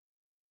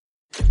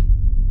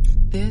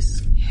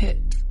This hit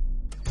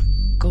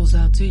goes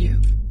out to you,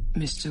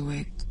 Mr.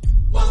 Wick.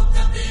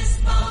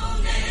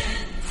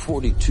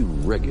 42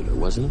 regular,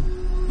 wasn't it?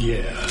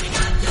 Yeah.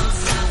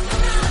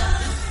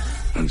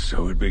 And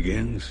so it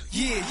begins.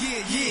 Yeah.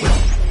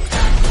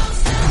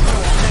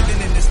 I'm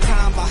living in this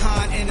time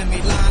behind enemy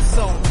lines,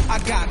 so I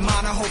got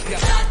mine, I hope you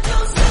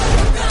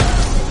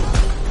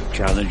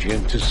Challenge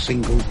him to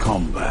single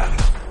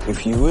combat.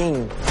 If you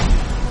win,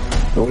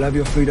 you'll have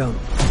your freedom.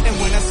 And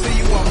when I see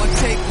you, I'ma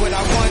take what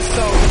I want,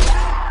 so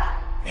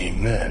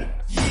Amen.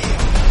 yeah.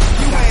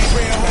 You ain't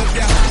real, hope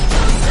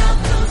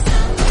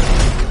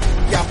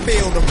y'all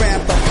feel the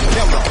wrath of the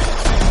devil.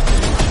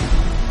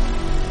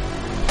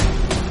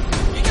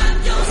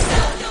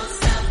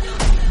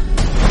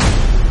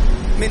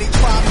 Many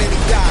try, many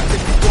die.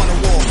 If you wanna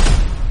war,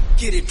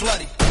 get it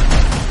bloody.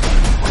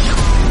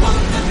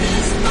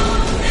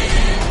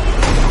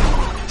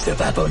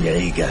 Step up on your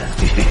ego.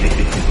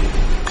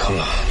 Come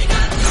on.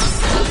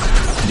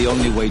 The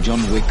only way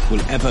John Wick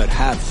will ever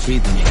have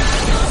freedom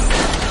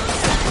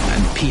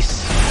and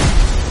peace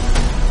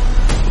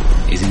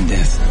is in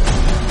death.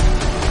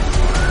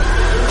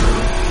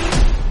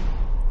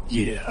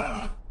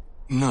 Yeah.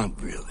 Not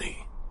really.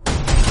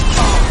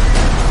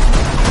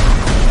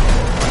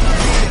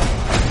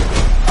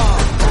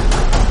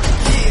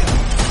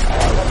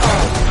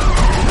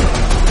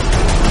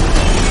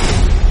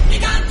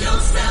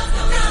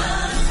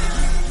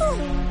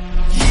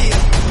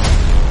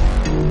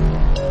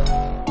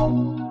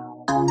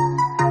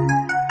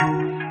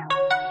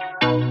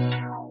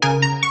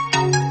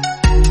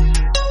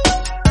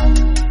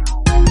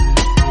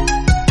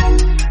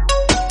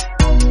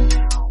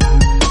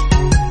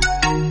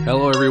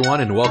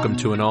 And welcome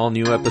to an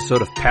all-new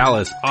episode of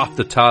Palace Off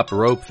the Top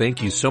Rope.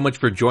 Thank you so much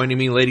for joining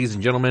me, ladies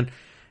and gentlemen.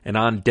 And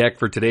on deck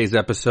for today's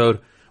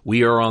episode,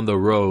 we are on the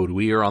road.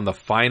 We are on the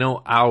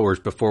final hours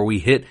before we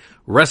hit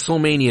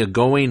WrestleMania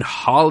going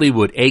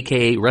Hollywood,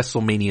 aka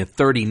WrestleMania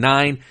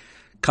 39,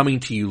 coming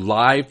to you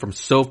live from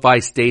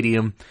SoFi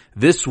Stadium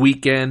this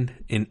weekend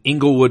in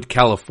Inglewood,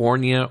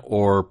 California,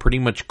 or pretty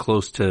much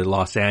close to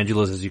Los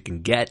Angeles as you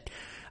can get.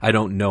 I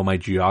don't know my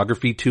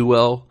geography too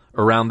well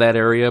around that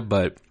area,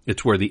 but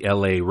it's where the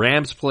LA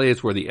Rams play.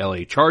 It's where the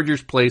LA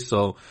Chargers play.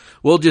 So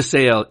we'll just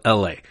say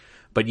LA.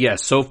 But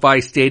yes,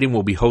 SoFi Stadium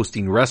will be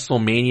hosting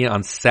WrestleMania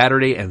on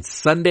Saturday and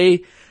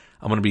Sunday.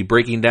 I'm going to be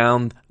breaking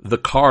down the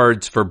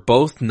cards for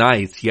both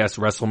nights. Yes,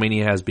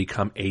 WrestleMania has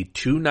become a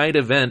 2-night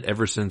event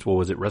ever since,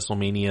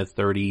 WrestleMania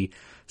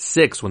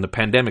 36 when the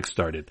pandemic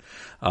started.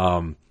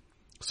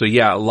 So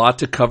yeah, a lot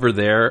to cover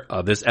there.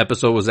 This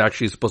episode was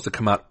actually supposed to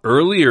come out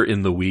earlier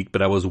in the week,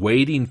 but I was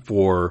waiting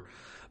for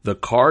the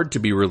card to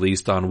be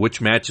released on which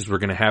matches were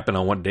going to happen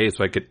on what day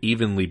so I could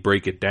evenly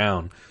break it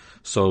down.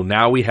 So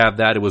now we have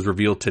that. It was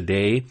revealed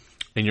today,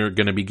 and you're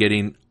going to be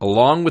getting,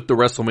 along with the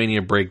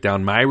WrestleMania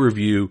breakdown, my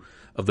review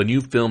of the new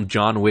film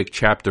John Wick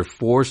Chapter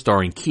 4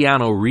 starring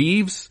Keanu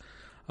Reeves.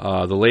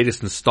 The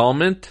latest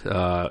installment.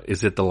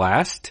 Is it the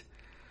last?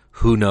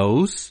 Who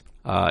knows?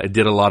 It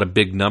did a lot of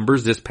big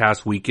numbers this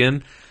past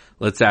weekend.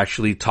 Let's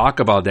actually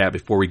talk about that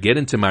before we get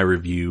into my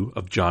review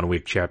of John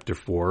Wick Chapter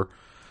 4.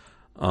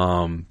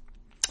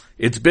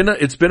 It's been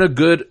a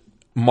good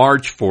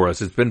March for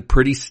us. It's been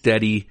pretty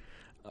steady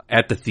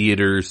at the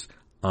theaters.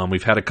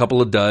 We've had a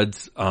couple of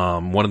duds.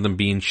 One of them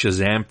being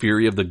Shazam!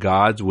 Fury of the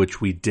Gods, which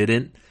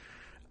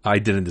I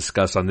didn't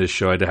discuss on this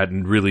show. I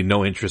had really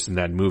no interest in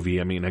that movie.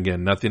 I mean,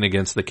 again, nothing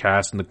against the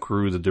cast and the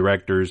crew, the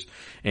directors,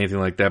 anything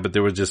like that. But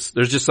there's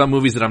just some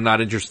movies that I'm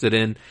not interested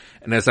in.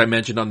 And as I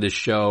mentioned on this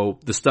show,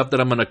 the stuff that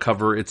I'm going to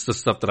cover, it's the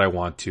stuff that I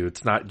want to.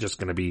 It's not just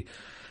going to be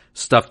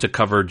stuff to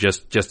cover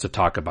just to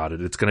talk about it.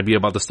 It's going to be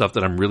about the stuff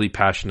that I'm really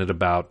passionate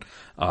about.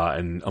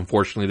 And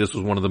unfortunately, this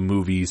was one of the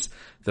movies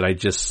that I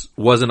just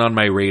wasn't on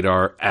my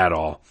radar at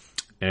all.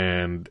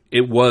 And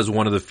it was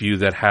one of the few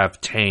that have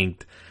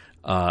tanked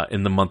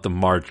in the month of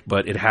March,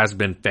 but it has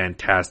been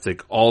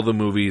fantastic. All the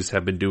movies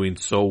have been doing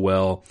so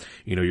well.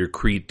 You know, your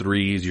Creed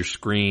 3s, your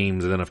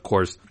Screams, and then of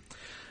course,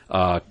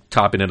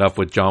 topping it up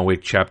with John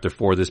Wick Chapter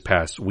 4 this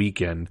past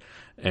weekend.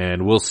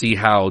 And we'll see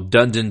how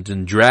Dungeons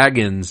and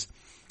Dragons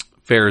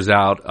fares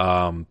out.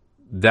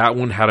 That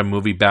one had a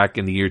movie back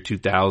in the year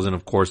 2000,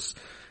 of course,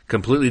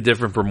 completely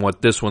different from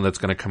what this one that's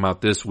going to come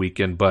out this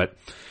weekend. But,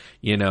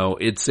 you know,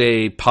 it's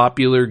a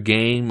popular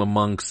game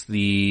amongst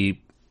the,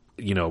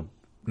 you know,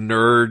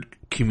 nerd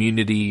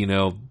community, you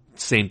know,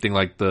 same thing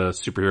like the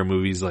superhero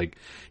movies, like,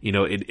 you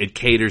know, it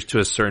caters to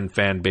a certain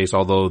fan base,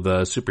 although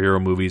the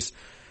superhero movies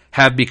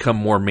have become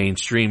more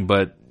mainstream,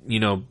 but, you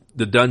know,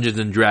 the Dungeons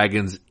and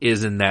Dragons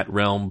is in that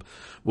realm.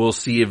 We'll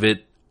see if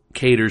it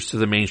caters to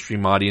the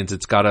mainstream audience.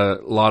 It's got a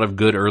lot of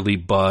good early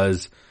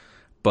buzz,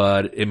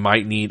 but it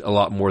might need a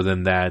lot more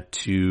than that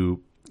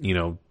to, you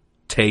know,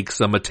 take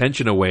some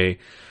attention away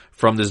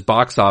from this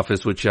box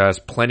office, which has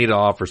plenty to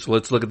offer. So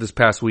let's look at this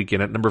past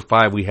weekend. At number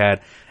 5, we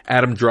had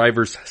Adam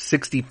Driver's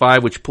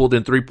 65, which pulled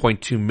in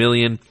 $3.2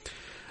 million,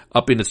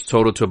 upping its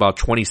total to about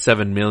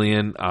 $27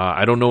 million.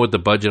 I don't know what the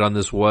budget on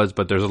this was,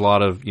 but there's a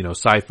lot of, you know,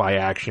 sci-fi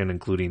action,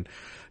 including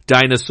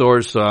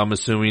dinosaurs, so I'm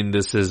assuming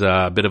this is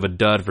a bit of a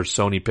dud for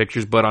Sony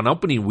Pictures. But on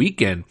opening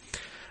weekend,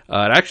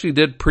 it actually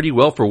did pretty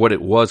well for what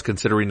it was,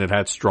 considering it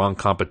had strong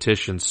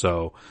competition.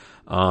 So,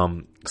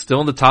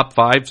 still in the top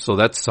 5, so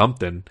that's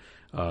something,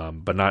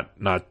 but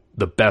not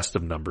the best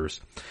of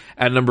numbers.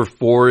 At number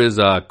 4 is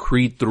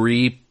Creed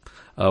 3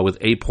 with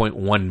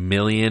 8.1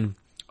 million,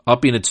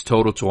 upping its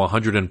total to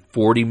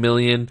 140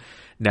 million.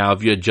 Now,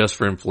 if you adjust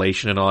for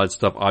inflation and all that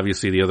stuff,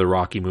 obviously the other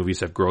Rocky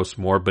movies have grossed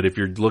more, but if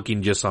you're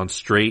looking just on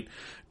straight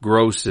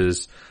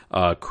grosses,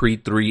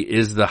 Creed 3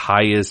 is the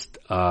highest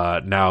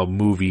now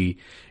movie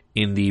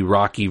in the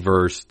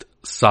Rockyverse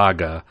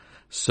saga.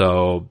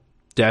 So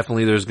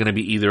definitely there's going to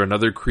be either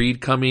another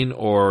Creed coming,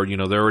 or, you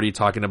know, they're already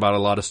talking about a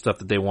lot of stuff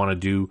that they want to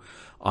do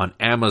on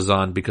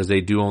Amazon, because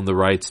they do own the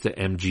rights to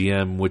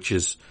MGM, which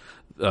is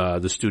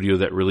the studio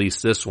that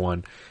released this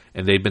one.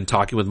 And they've been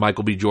talking with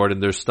Michael B. Jordan.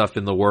 There's stuff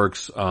in the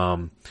works.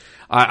 Although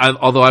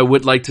I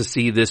would like to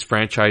see this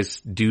franchise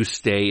do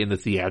stay in the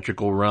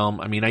theatrical realm.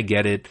 I mean, I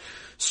get it.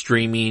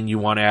 Streaming, you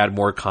want to add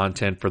more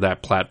content for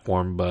that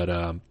platform, but,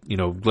 you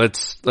know,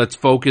 let's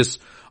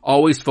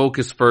always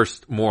focus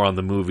first more on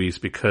the movies,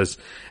 because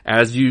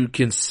as you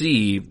can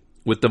see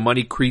with the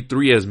money Creed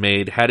 3 has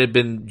made, had it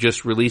been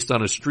just released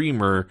on a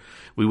streamer,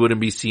 we wouldn't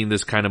be seeing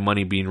this kind of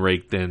money being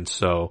raked in.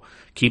 So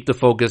keep the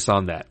focus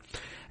on that.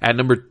 At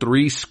number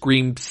 3,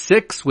 Scream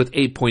 6 with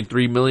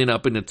 8.3 million,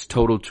 up in its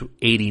total to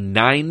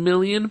 89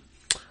 million.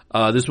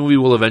 This movie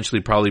will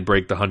eventually probably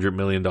break the $100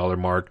 million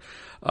mark.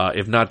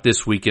 If not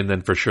this weekend,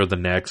 then for sure the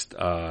next.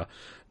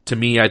 To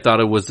me, I thought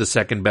it was the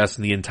second best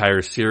in the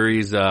entire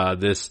series.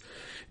 This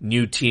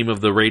new team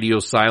of the Radio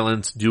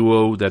Silence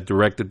duo that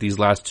directed these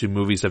last 2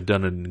 movies have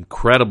done an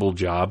incredible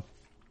job.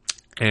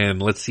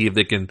 And let's see if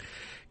they can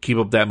keep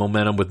up that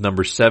momentum with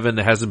number 7.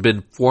 It hasn't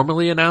been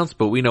formally announced,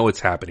 but we know it's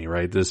happening,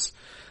 right? This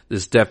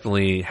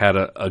definitely had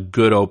a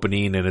good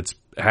opening, and it's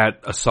had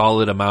a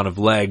solid amount of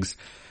legs,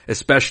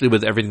 especially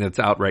with everything that's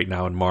out right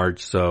now in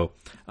March. So,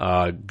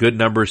 good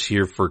numbers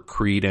here for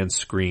Creed and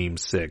Scream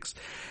 6.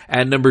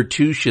 At number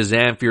 2,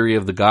 Shazam! Fury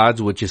of the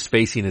Gods, which is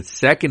facing its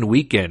second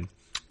weekend.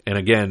 And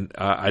again,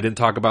 I didn't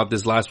talk about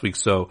this last week,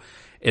 so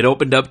it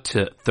opened up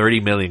to 30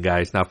 million,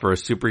 guys. Now, for a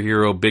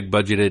superhero, big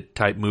budgeted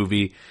type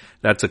movie,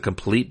 that's a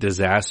complete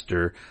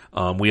disaster.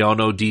 We all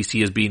know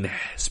DC is being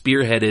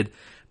spearheaded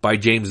by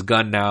James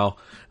Gunn now.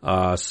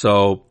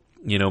 So,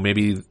 you know,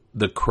 maybe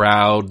the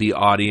crowd, the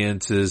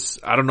audiences,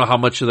 I don't know how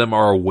much of them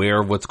are aware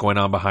of what's going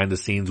on behind the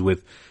scenes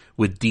with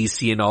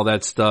DC and all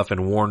that stuff,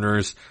 and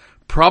Warner's.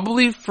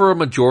 Probably for a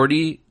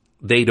majority,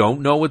 they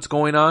don't know what's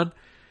going on.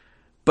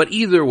 But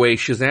either way,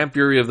 Shazam!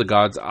 Fury of the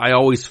Gods, I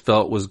always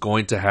felt was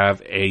going to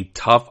have a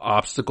tough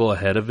obstacle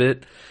ahead of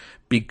it,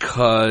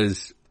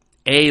 because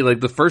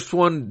like the first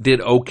one did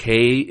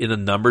okay in the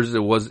numbers.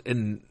 It was,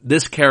 and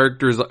this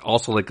character is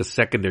also like a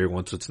secondary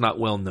one, so it's not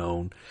well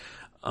known.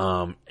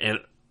 And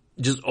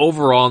just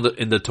overall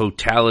in the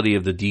totality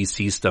of the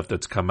DC stuff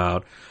that's come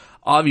out,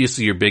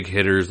 obviously your big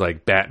hitters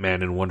like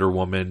Batman and Wonder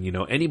Woman, you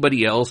know,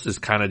 anybody else is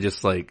kind of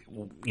just like,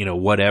 you know,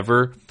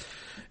 whatever.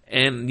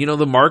 And, you know,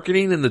 the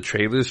marketing and the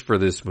trailers for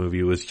this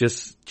movie was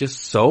just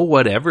so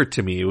whatever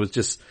to me. It was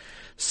just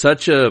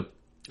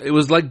it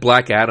was like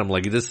Black Adam.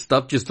 Like, this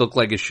stuff just looked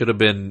like it should have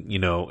been, you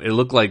know, it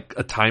looked like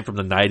a time from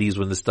the 90s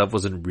when this stuff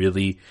wasn't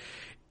really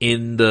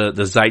in the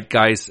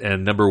zeitgeist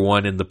and number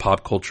one in the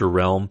pop culture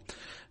realm.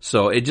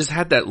 So it just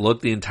had that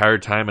look the entire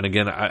time. And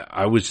again,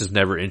 I was just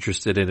never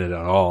interested in it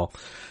at all.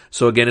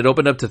 So again, it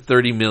opened up to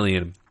 30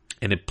 million.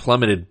 And it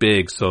plummeted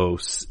big, so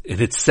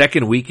in its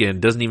second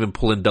weekend, doesn't even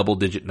pull in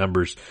double-digit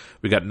numbers.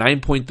 We got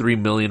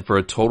 9.3 million for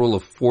a total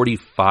of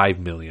 45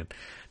 million.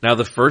 Now,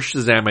 the first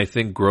Shazam, I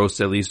think, grossed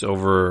at least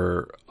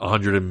over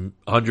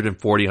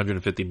 140,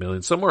 150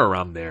 million, somewhere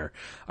around there,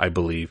 I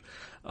believe.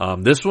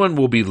 This one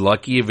will be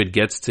lucky if it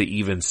gets to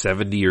even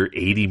 70 or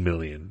 80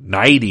 million,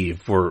 90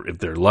 if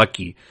they're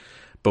lucky.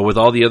 But with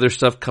all the other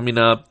stuff coming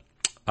up,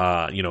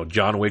 you know,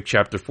 John Wick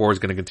Chapter 4 is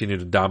going to continue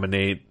to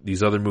dominate.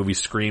 These other movies,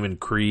 Scream and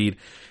Creed.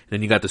 And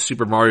then you got the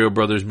Super Mario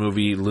Brothers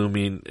movie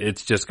looming.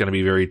 It's just going to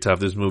be very tough.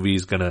 This movie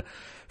is going to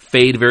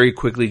fade very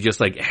quickly, just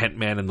like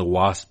Ant-Man and the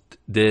Wasp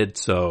did.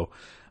 So,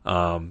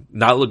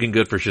 not looking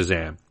good for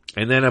Shazam.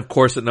 And then, of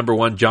course, at number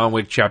 1, John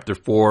Wick Chapter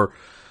 4,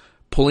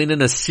 pulling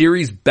in a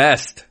series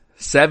best,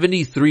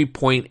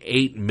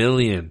 73.8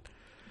 million.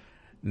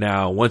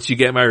 Now, once you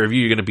get my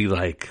review, you're going to be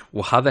like,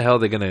 well, how the hell are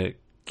they going to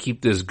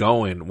keep this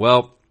going?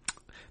 Well,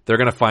 they're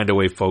going to find a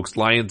way, folks.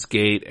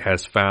 Lionsgate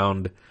has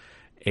found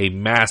a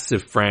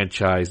massive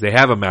franchise. They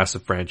have a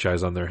massive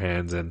franchise on their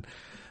hands, and,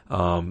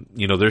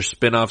 you know, there's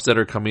spin-offs that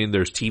are coming,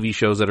 there's TV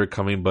shows that are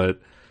coming, but,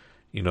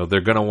 you know,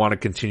 they're going to want to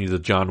continue the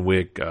John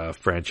Wick,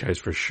 franchise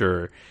for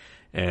sure.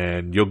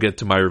 And you'll get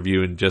to my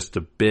review in just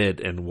a bit,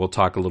 and we'll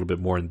talk a little bit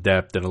more in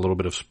depth and a little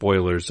bit of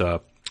spoilers.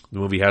 The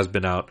movie has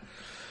been out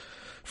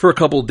for a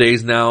couple of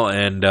days now,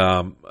 and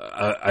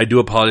I do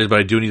apologize, but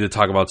I do need to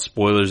talk about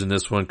spoilers in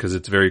this one because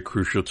it's very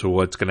crucial to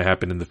what's going to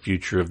happen in the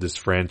future of this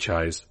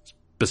franchise.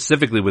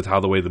 specifically with how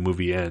the way the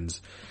movie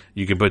ends.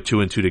 You can put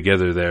 2 and 2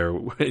 together there,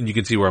 and you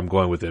can see where I'm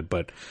going with it.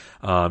 But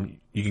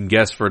you can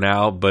guess for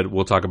now, but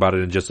we'll talk about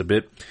it in just a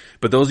bit.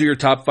 But those are your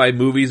top 5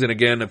 movies. And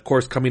again, of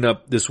course, coming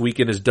up this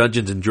weekend is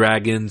Dungeons and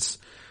Dragons.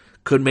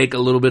 Could make a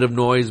little bit of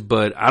noise,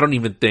 but I don't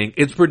even think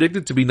it's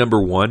predicted to be number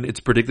 1. It's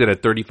predicted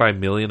at 35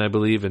 million, I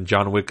believe, and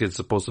John Wick is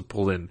supposed to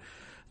pull in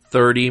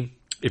 30.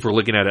 If we're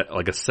looking at it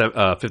like a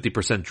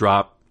 50%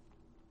 drop.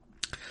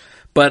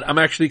 But I'm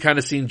actually kind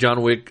of seeing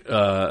John Wick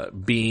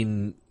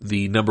being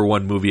the number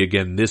 1 movie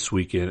again this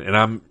weekend, and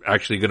I'm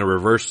actually going to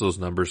reverse those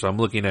numbers. So I'm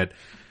looking at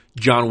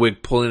John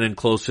Wick pulling in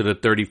closer to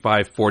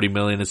 35, 40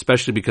 million,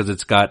 especially because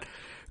it's got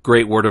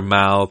great word of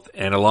mouth,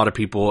 and a lot of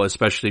people,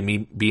 especially me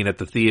being at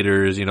the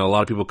theaters, a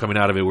lot of people coming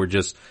out of it were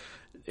just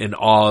in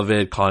awe of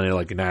it, calling it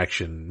like an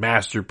action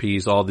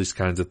masterpiece, all these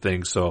kinds of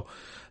things. So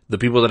the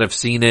people that have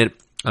seen it,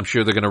 I'm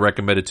sure they're going to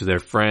recommend it to their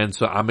friends.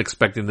 So I'm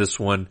expecting this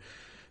one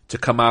to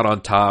come out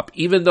on top,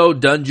 even though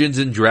Dungeons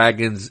and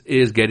Dragons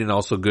is getting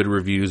also good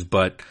reviews.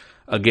 But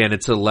again,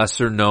 it's a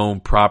lesser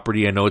known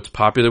property. I know it's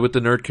popular with the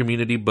nerd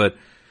community, but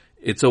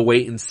it's a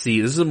wait and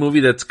see. This is a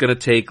movie that's going to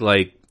take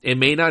it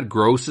may not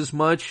gross as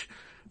much,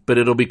 but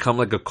it'll become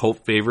like a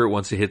cult favorite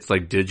once it hits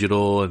like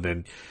digital, and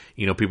then,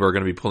 people are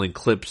going to be pulling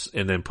clips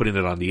and then putting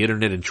it on the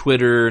internet and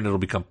Twitter, and it'll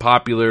become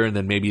popular, and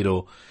then maybe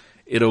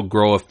it'll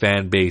grow a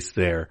fan base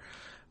there.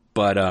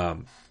 But,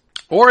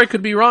 or I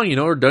could be wrong,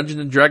 or Dungeons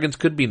and Dragons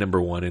could be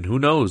number 1, and who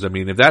knows? I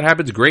mean, if that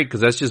happens, great,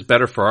 because that's just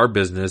better for our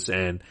business,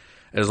 and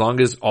as long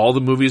as all the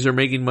movies are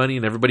making money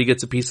and everybody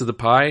gets a piece of the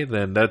pie,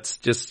 then that's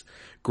just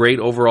great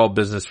overall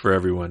business for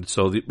everyone.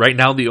 So right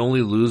now, the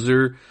only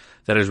loser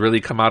that has really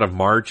come out of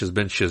March has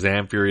been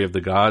Shazam! Fury of the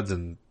Gods,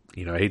 and,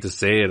 I hate to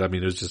say it, I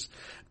mean, it was just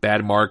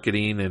bad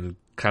marketing and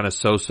kind of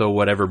so-so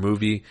whatever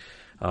movie.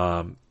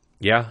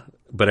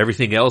 But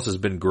everything else has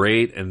been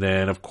great, and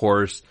then, of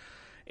course,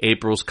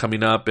 April's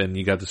coming up, and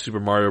you got the Super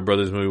Mario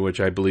Brothers movie,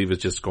 which I believe is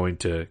just going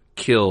to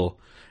kill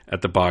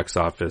at the box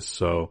office.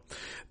 So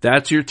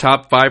that's your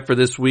top 5 for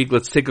this week.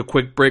 Let's take a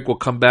quick break. We'll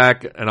come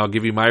back, and I'll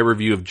give you my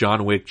review of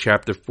John Wick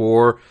Chapter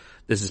 4.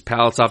 This is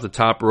Pallets Off the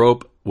Top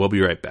Rope. We'll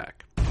be right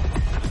back.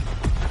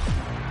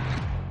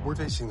 We're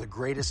facing the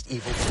greatest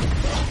evil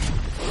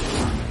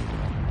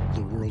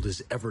the world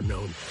has ever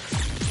known.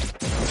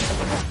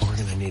 We're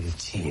gonna need a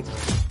team.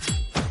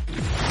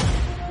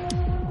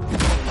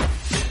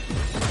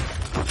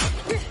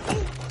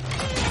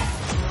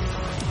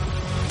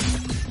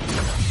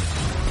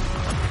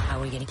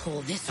 Gonna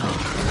pull this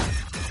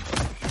off.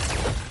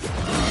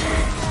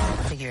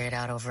 Figure it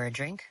out over a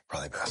drink?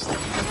 Probably best.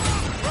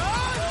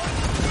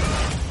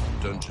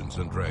 Dungeons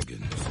and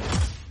Dragons.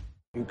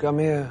 You come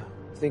here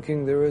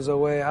thinking there is a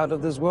way out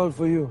of this world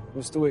for you,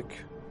 Mr. Wick.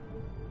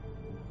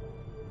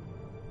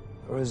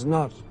 There is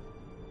not.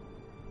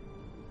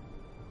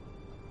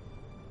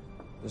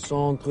 Le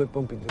centre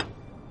Pompidou.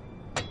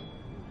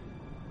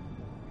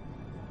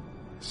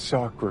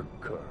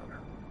 Sacre-Cœur.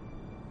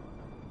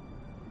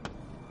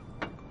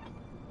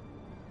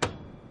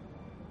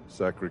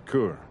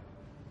 Sacre-Cœur.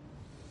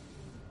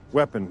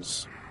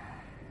 Weapons.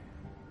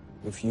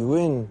 If you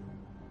win,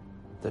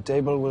 the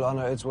table will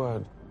honor its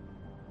word.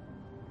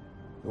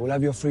 You will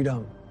have your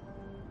freedom.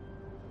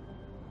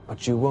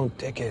 But you won't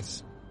take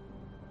it.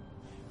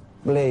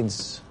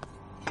 Blades.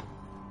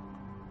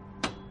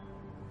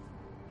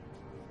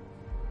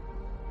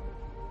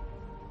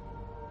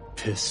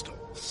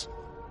 Pistols.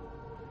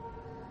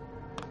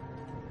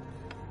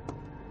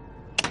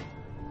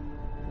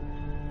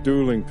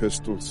 Dueling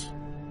pistols.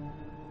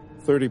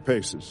 30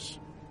 paces.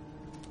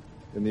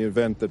 In the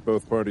event that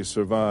both parties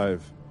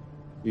survive,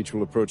 each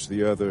will approach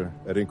the other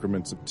at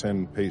increments of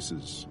 10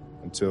 paces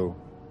until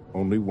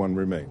only one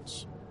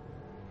remains.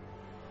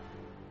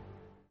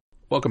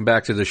 Welcome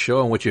back to the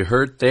show, and what you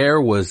heard there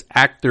was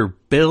actor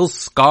Bill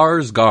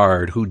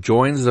Skarsgård, who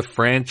joins the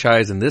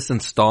franchise in this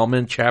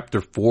installment,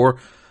 Chapter 4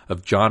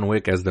 of John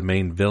Wick as the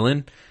main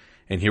villain.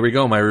 And here we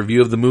go, my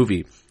review of the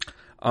movie.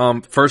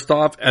 First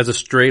off, as a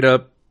straight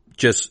up,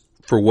 just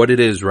for what it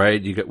is,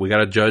 right? We got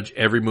to judge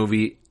every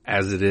movie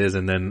as it is,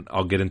 and then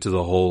I'll get into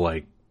the whole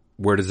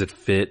where does it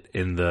fit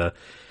in the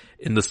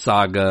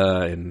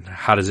saga, and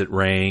how does it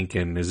rank,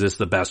 and is this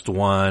the best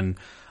one?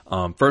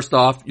 First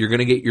off, you're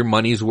gonna get your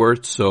money's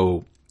worth,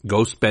 so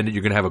go spend it.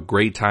 You're gonna have a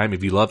great time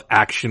if you love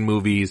action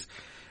movies.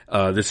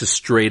 This is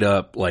straight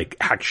up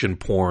action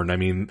porn. I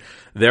mean,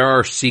 there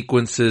are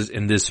sequences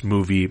in this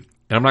movie, and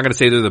I'm not gonna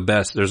say they're the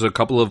best. There's a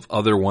couple of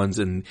other ones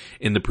in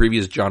the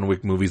previous John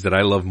Wick movies that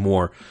I love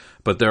more.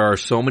 But there are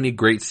so many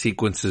great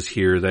sequences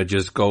here that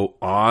just go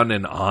on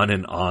and on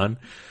and on,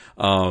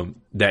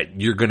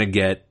 that you're gonna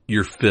get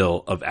your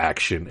fill of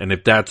action. And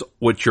if that's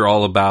what you're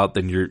all about,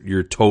 then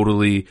you're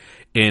totally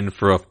in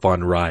for a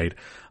fun ride.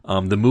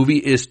 The movie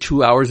is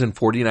 2 hours and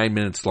 49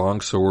 minutes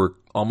long, so we're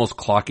almost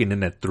clocking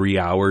in at 3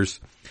 hours.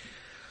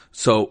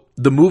 So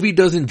the movie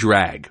doesn't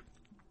drag.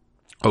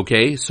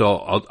 Okay, so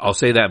I'll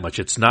say that much.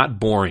 It's not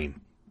boring.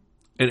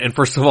 And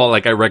first of all, I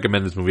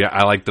recommend this movie.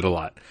 I liked it a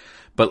lot.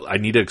 but I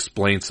need to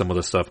explain some of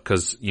the stuff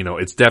because,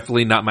 it's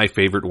definitely not my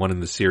favorite one in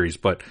the series.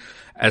 But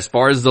as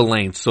far as the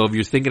length, so if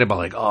you're thinking about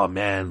like, oh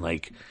man,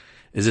 like,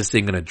 is this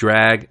thing going to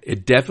drag?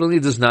 It definitely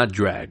does not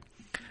drag.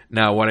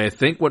 Now,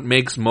 what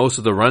makes most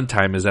of the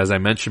runtime is, as I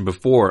mentioned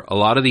before, a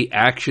lot of the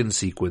action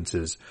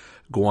sequences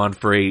go on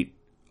for a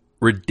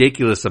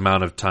ridiculous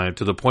amount of time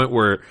to the point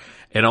where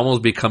it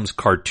almost becomes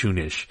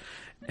cartoonish.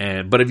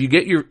 But if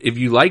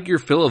you like your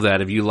fill of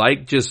that, if you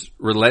like just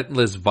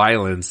relentless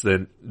violence,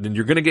 then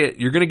you're gonna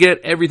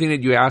get everything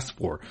that you asked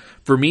for.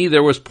 For me,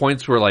 there was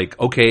points where like,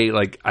 okay,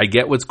 like I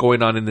get what's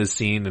going on in this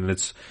scene and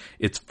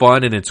it's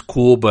fun and it's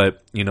cool,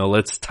 but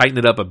let's tighten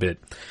it up a bit.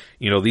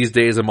 These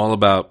days I'm all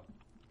about,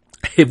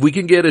 if we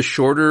can get a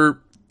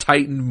shorter,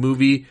 tightened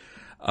movie,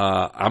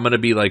 I'm gonna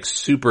be like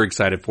super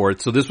excited for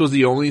it. So this was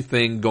the only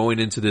thing going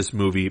into this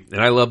movie, and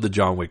I love the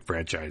John Wick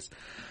franchise,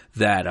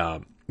 that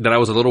I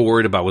was a little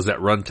worried about was that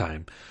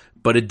runtime.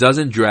 But it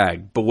doesn't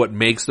drag. But what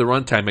makes the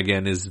runtime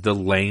again is the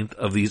length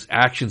of these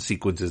action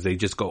sequences. They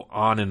just go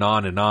on and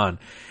on and on.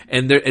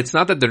 And it's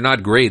not that they're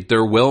not great.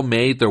 They're well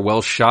made, they're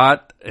well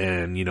shot,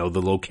 and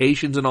the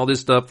locations and all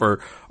this stuff are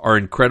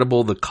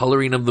incredible. The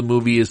coloring of the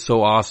movie is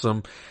so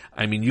awesome.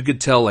 I mean, you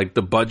could tell like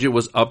the budget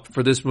was up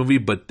for this movie,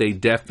 but they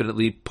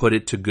definitely put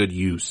it to good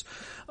use.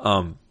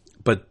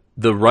 But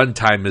the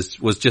runtime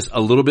was just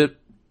a little bit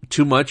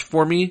too much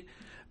for me,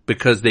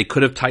 because they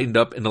could have tightened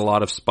up in a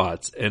lot of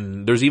spots.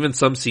 And there's even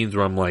some scenes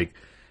where I'm like,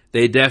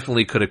 they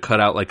definitely could have cut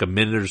out like a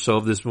minute or so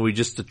of this movie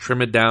just to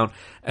trim it down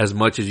as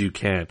much as you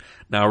can.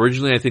 Now,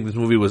 originally I think this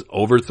movie was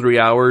over 3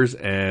 hours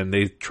and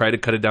they try to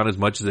cut it down as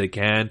much as they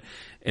can.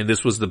 And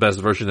this was the best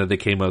version that they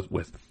came up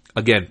with.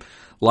 Again,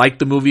 like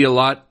the movie a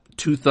lot.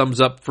 2 thumbs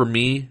up for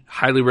me.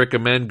 Highly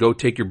recommend. Go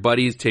take your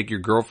buddies, take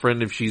your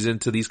girlfriend if she's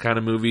into these kind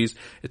of movies.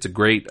 It's a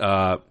great,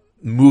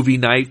 movie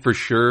night for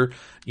sure.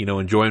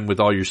 Enjoying with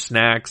all your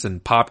snacks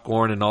and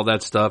popcorn and all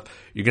that stuff.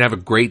 You're going to have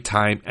a great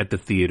time at the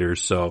theater.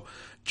 So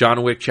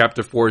John Wick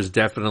Chapter 4 is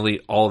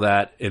definitely all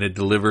that, and it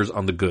delivers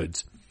on the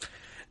goods.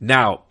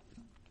 Now,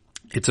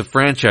 it's a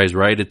franchise,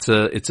 right? It's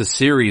a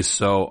series.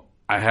 So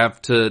I have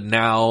to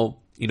now,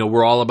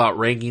 we're all about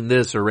ranking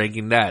this or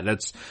ranking that.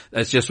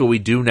 That's just what we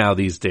do now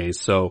these days.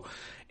 So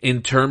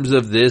in terms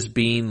of this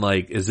being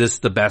like, is this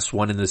the best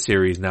one in the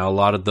series? Now, a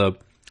lot of the,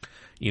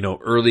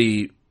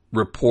 early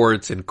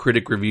reports and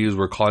critic reviews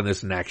were calling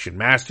this an action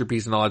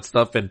masterpiece and all that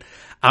stuff. And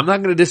I'm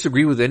not going to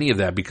disagree with any of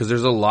that, because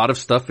there's a lot of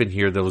stuff in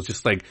here that was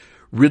just like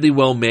really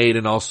well made,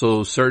 and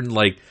also certain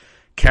like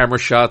camera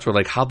shots were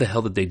like, how the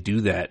hell did they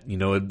do that?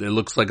 It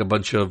looks like a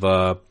bunch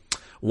of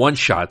one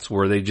shots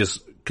where they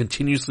just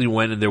continuously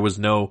went and there was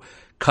no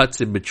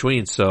cuts in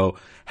between. So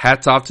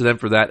hats off to them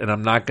for that. And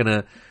I'm not going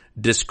to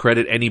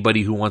discredit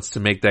anybody who wants to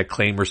make that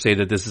claim or say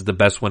that this is the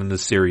best one in the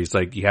series.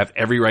 Like, you have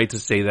every right to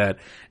say that,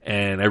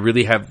 and I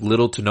really have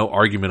little to no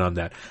argument on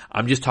that.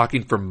 I'm just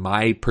talking from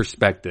my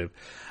perspective.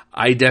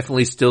 I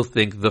definitely still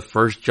think the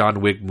first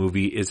John Wick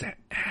movie is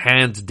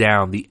hands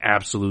down the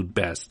absolute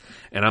best.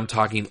 And I'm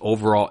talking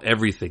overall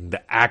everything.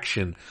 The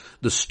action,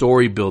 the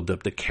story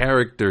build-up, the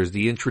characters,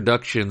 the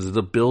introductions,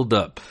 the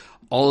build-up.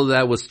 All of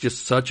that was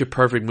just such a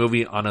perfect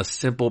movie on a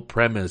simple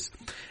premise.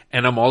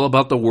 And I'm all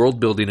about the world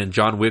building in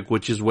John Wick,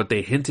 which is what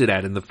they hinted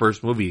at in the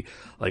first movie.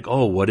 Like,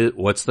 oh,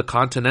 what's the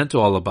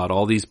Continental all about?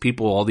 All these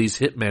people, all these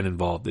hitmen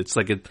involved. It's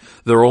like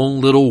their own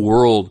little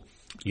world.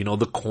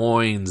 The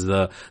coins,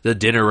 the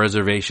dinner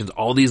reservations,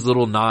 all these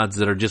little nods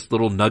that are just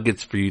little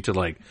nuggets for you to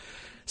like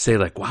say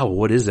like, wow,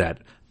 what is that?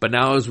 But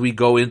now as we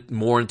go in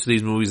more into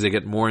these movies, they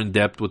get more in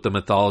depth with the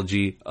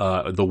mythology,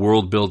 the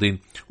world building,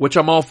 which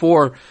I'm all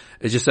for.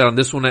 It's just that on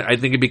this one, I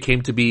think it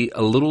became to be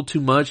a little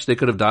too much. They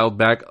could have dialed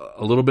back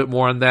a little bit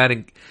more on that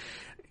and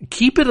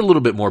keep it a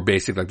little bit more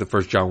basic like the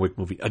first John Wick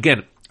movie.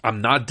 Again, I'm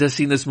not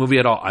dissing this movie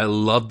at all. I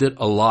loved it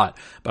a lot,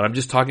 but I'm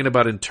just talking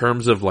about in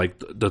terms of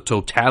like the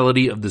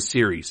totality of the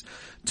series.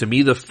 To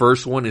me, the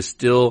first one is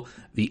still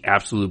the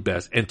absolute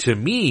best. And to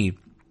me,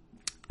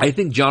 I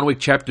think John Wick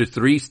Chapter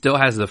 3 still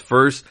has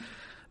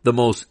the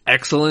most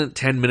excellent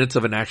 10 minutes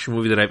of an action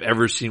movie that I've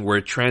ever seen, where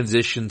it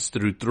transitions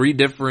through 3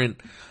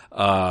 different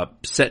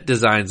set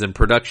designs and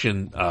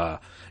production,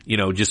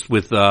 just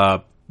with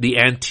the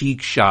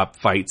antique shop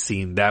fight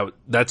scene.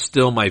 That's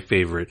still my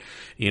favorite.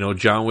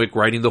 John Wick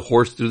riding the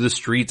horse through the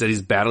streets as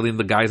he's battling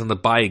the guys on the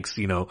bikes,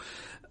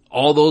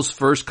 all those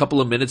first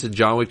couple of minutes in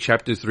John Wick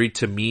Chapter 3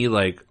 to me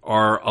like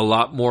are a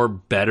lot more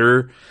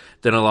better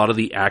than a lot of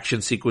the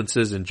action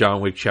sequences in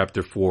John Wick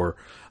Chapter 4.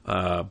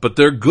 But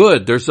they're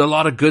good. There's a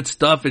lot of good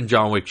stuff in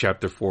John Wick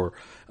Chapter 4.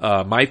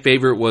 My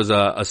favorite was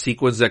a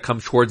sequence that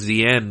comes towards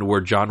the end where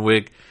John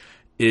Wick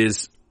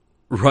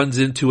runs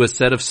into a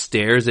set of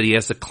stairs that he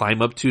has to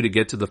climb up to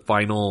get to the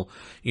final,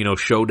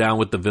 showdown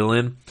with the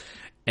villain.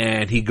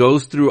 And he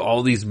goes through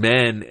all these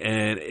men,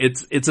 and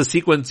it's a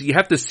sequence. You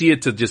have to see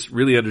it to just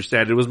really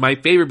understand. It was my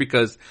favorite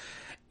because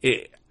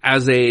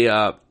as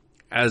a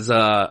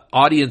a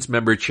audience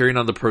member cheering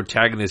on the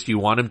protagonist, you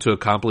want him to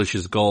accomplish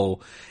his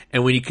goal.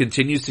 And when he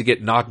continues to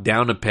get knocked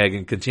down a peg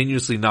and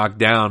continuously knocked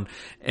down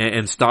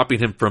and stopping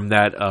him from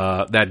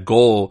that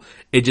goal,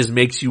 it just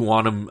makes you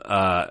want him,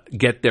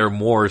 get there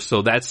more.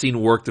 So that scene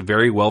worked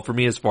very well for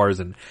me as far as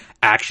an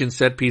action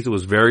set piece. It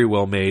was very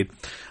well made.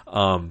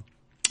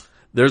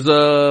 There's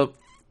a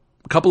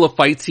couple of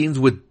fight scenes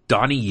with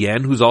Donnie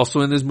Yen, who's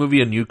also in this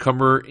movie, a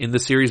newcomer in the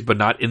series, but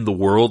not in the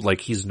world. Like,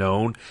 he's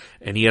known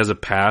and he has a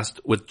past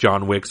with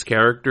John Wick's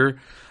character.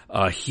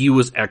 He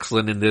was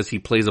excellent in this. He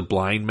plays a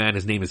blind man.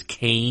 His name is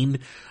Kane.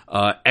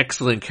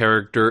 Excellent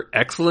character.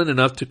 Excellent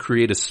enough to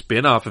create a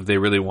spin-off if they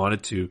really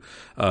wanted to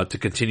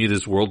continue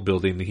this world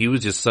building. He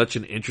was just such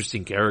an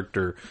interesting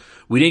character.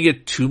 We didn't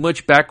get too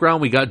much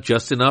background. We got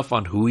just enough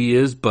on who he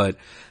is, but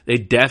they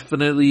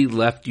definitely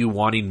left you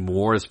wanting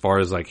more as far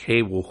as like,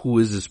 hey, well, who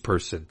is this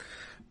person?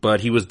 But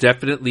he was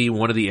definitely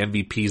one of the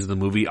MVPs of the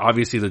movie.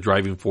 Obviously, the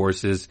driving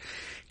force is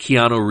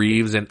Keanu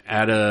Reeves, and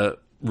at a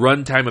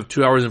runtime of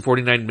 2 hours and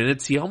 49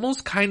 minutes, he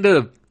almost kind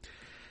of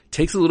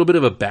takes a little bit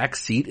of a back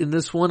seat in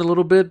this one a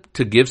little bit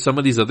to give some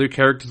of these other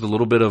characters a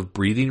little bit of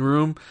breathing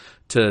room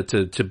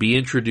to be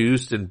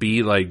introduced and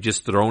be like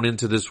just thrown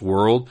into this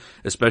world,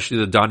 especially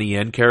the Donnie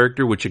Yen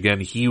character, which again,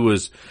 he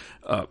was,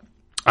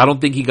 I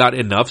don't think he got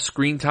enough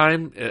screen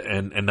time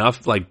and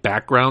enough like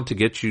background to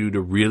get you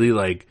to really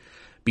like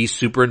be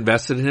super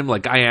invested in him.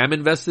 Like, I am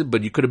invested,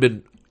 but you could have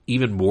been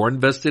even more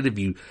invested if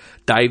you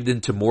dived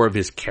into more of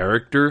his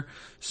character.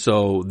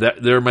 So that,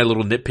 there are my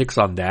little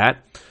nitpicks on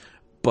that.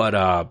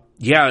 But,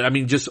 yeah, I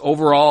mean, just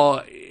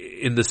overall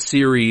in the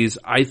series,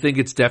 I think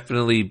it's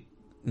definitely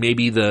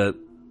maybe the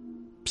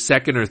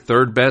second or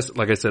third best.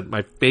 Like I said,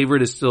 my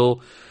favorite is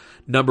still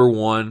number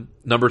 1.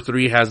 Number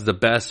 3 has the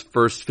best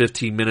first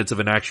 15 minutes of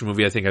an action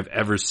movie I think I've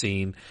ever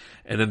seen.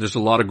 And then there's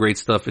a lot of great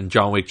stuff in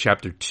John Wick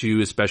Chapter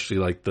 2, especially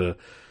like the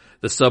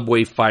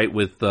subway fight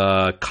with,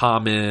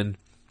 Common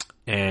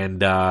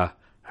and, I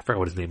forgot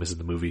what his name is in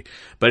the movie.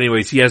 But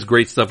anyways, he has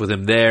great stuff with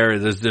him there.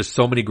 There's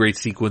so many great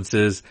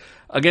sequences.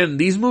 Again,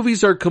 these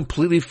movies are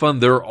completely fun.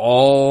 They're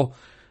all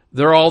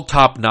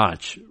top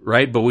notch,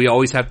 right? But we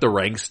always have to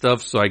rank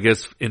stuff. So I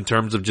guess in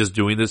terms of just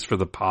doing this for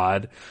the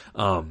pod,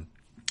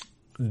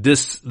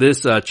 this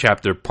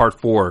chapter, part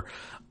 4,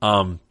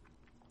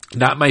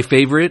 not my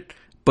favorite,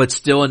 but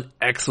still an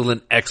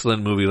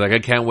excellent movie. Like, I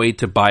can't wait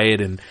to buy it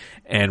and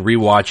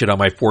rewatch it on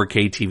my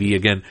 4K TV.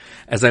 Again,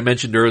 as I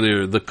mentioned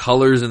earlier, the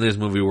colors in this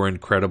movie were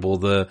incredible.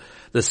 The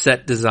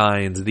set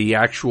designs, the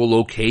actual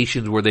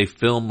locations where they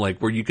filmed, like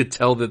where you could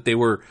tell that they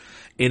were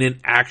in an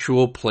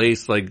actual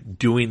place, like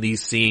doing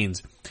these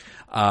scenes.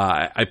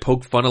 I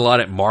poke fun a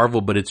lot at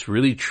Marvel, but it's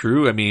really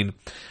true. I mean,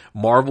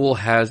 Marvel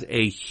has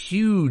a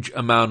huge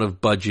amount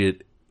of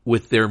budget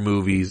with their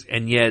movies,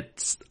 and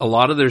yet a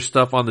lot of their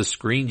stuff on the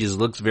screen just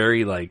looks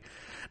very like,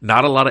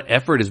 not a lot of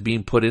effort is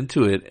being put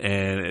into it,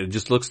 and it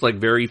just looks like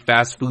very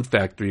fast food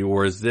factory.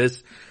 Whereas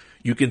this,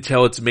 you can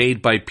tell it's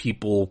made by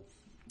people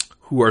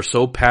who are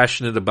so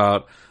passionate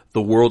about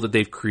the world that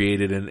they've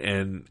created,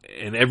 and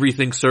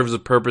everything serves a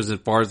purpose as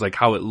far as like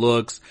how it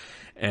looks.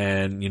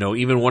 And, you know,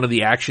 even one of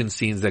the action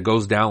scenes that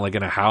goes down like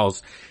in a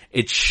house,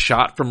 it's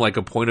shot from like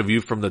a point of view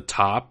from the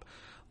top,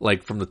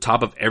 like from the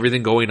top of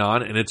everything going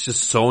on. And it's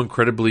just so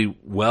incredibly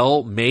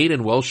well made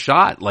and well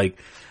shot. Like,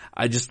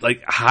 I just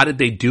like, how did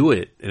they do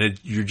it? And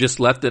you're just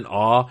left in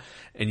awe,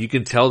 and you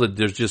can tell that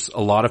there's just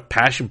a lot of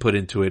passion put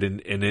into it,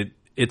 and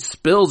it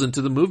spills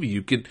into the movie.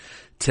 You can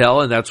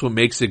tell, and that's what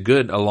makes it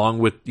good, along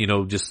with, you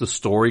know, just the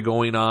story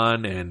going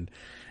on and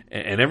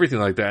everything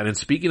like that. And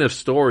speaking of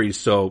stories,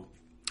 so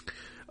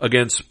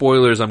again,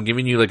 spoilers, I'm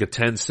giving you like a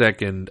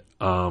 10-second,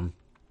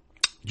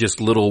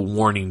 just little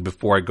warning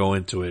before I go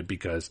into it,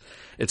 because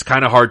it's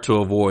kind of hard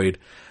to avoid.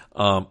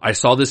 I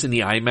saw this in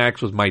the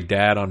IMAX with my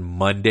dad on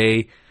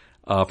Monday.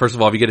 First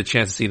of all, if you get a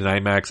chance to see it in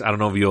IMAX, I don't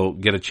know if you'll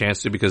get a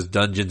chance to, because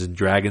Dungeons and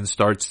Dragons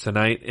starts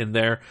tonight in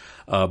there.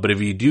 But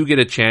if you do get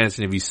a chance,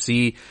 and if you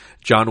see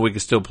John Wick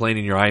is still playing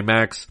in your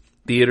IMAX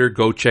theater,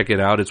 go check it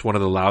out. It's one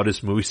of the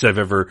loudest movies I've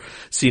ever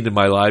seen in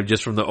my life.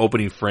 Just from the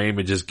opening frame,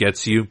 it just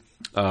gets you.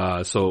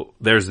 So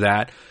there's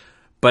that.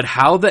 But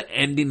how the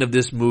ending of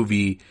this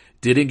movie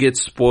didn't get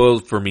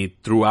spoiled for me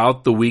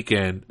throughout the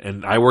weekend,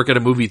 and I work at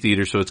a movie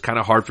theater, so it's kind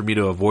of hard for me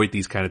to avoid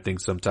these kind of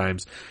things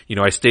sometimes. You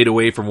know, I stayed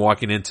away from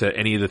walking into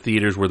any of the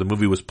theaters where the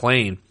movie was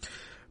playing,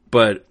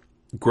 but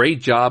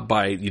great job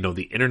by, you know,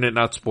 the internet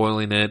not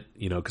spoiling it,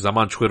 you know, cause I'm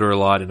on Twitter a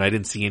lot, and I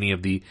didn't see any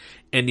of the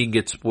ending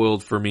get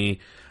spoiled for me.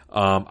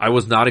 I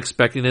was not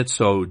expecting it,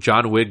 so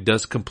John Wick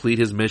does complete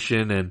his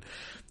mission, and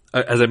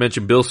as I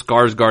mentioned, Bill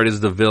Skarsgård is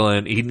the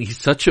villain. He's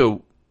such a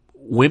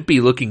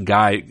wimpy looking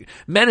guy,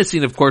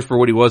 menacing of course for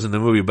what he was in the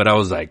movie, but I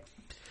was like,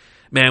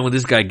 man, when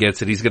this guy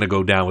gets it, he's gonna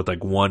go down with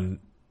like one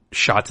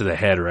shot to the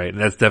head, right? And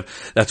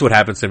that's what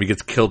happens to him. He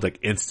gets killed like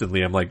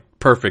instantly. I'm like,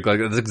 perfect. Like,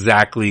 that's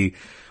exactly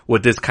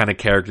what this kind of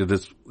character,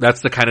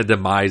 that's the kind of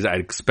demise I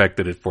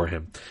expected it for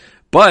him.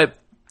 But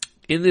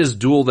in this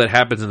duel that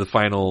happens in the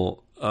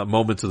final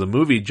moments of the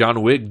movie,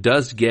 John Wick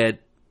does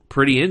get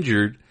pretty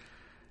injured,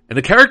 and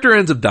the character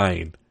ends up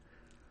dying.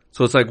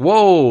 So it's like,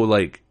 whoa,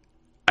 like,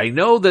 I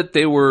know that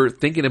they were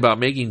thinking about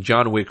making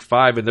John Wick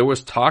 5, and there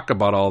was talk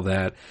about all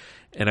that.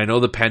 And I know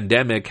the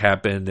pandemic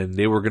happened, and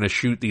they were going to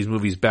shoot these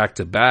movies back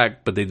to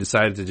back, but they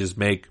decided to just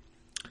make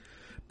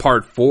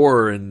part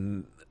 4,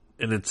 and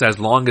it's as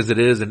long as it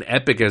is and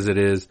epic as it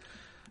is,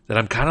 that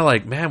I'm kind of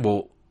like, man,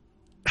 well,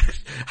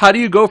 how do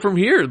you go from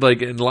here?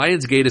 Like, and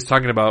Lionsgate is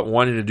talking about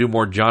wanting to do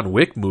more John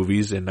Wick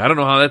movies, and I don't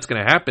know how that's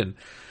going to happen.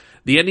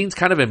 The ending's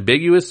kind of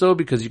ambiguous, though,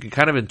 because you can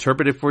kind of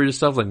interpret it for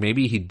yourself. Like,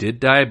 maybe he did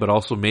die, but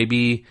also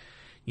maybe,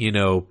 you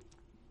know,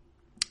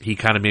 he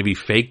kind of maybe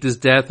faked his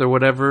death or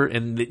whatever.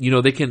 And, you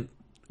know, they can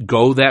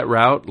go that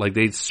route. Like,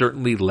 they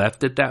certainly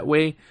left it that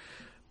way.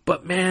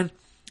 But, man,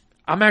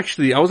 I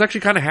was actually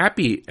kind of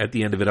happy at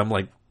the end of it. I'm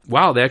like,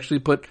 wow, they actually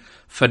put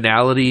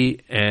finality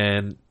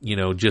and, you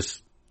know,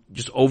 just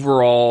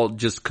overall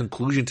just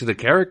conclusion to the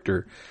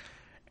character.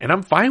 And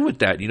I'm fine with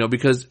that, you know,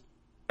 because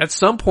at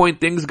some point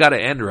things got to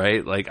end,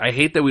 right? Like, I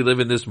hate that we live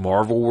in this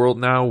Marvel world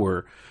now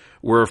where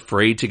we're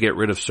afraid to get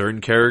rid of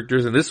certain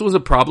characters. And this was a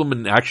problem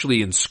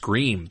in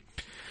Scream.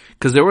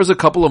 Because there was a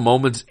couple of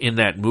moments in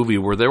that movie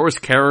where there was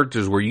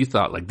characters where you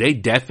thought, like, they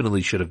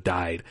definitely should have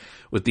died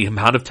with the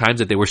amount of times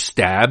that they were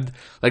stabbed.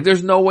 Like,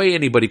 there's no way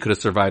anybody could have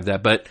survived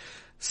that. But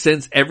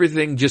since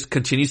everything just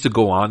continues to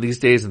go on these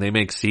days and they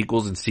make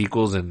sequels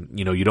and,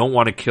 you know, you don't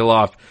want to kill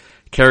off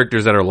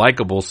characters that are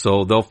likable,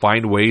 so they'll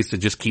find ways to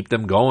just keep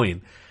them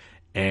going.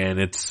 And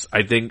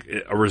I think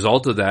a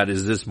result of that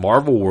is this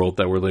Marvel world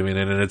that we're living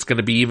in, and it's going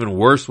to be even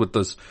worse with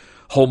this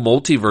whole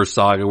multiverse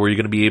saga where you're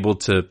going to be able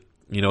to,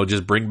 you know,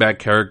 just bring back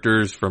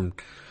characters from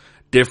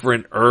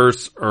different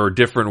Earths or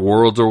different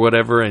worlds or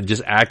whatever and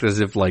just act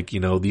as if, like, you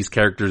know, these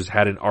characters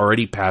hadn't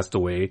already passed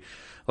away.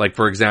 Like,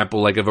 for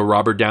example, like if a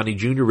Robert Downey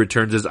Jr.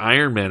 returns as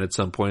Iron Man at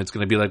some point, it's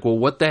going to be like, well,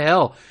 what the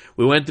hell?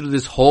 We went through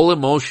this whole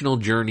emotional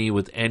journey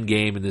with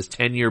Endgame and this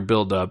 10-year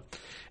build-up,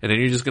 and then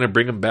you're just going to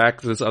bring him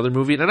back to this other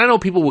movie. And I know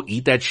people will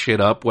eat that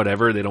shit up,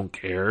 whatever, they don't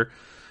care.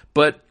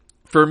 But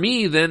for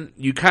me, then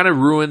you kind of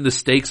ruin the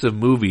stakes of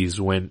movies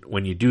when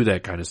you do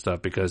that kind of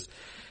stuff, because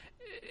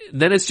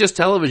then it's just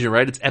television,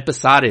 right? It's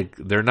episodic.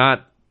 They're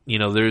not, you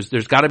know,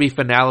 there's got to be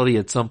finality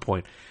at some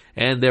point.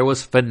 And there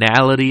was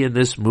finality in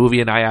this movie,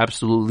 and I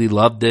absolutely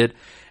loved it.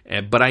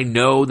 But I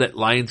know that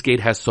Lionsgate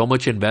has so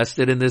much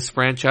invested in this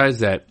franchise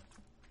that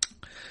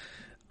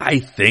I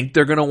think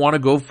they're going to want to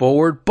go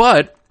forward.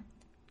 But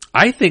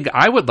I think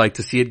I would like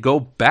to see it go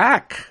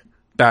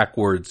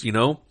backwards, you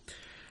know?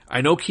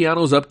 I know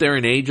Keanu's up there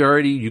in age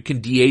already. You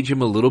can de-age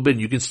him a little bit,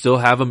 and you can still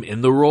have him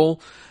in the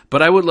role.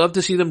 But I would love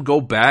to see them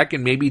go back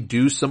and maybe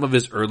do some of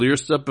his earlier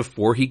stuff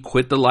before he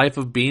quit the life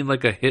of being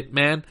like a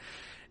hitman.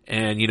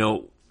 And, you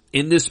know,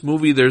 in this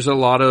movie, there's a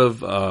lot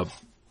of,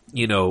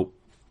 you know,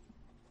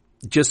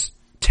 just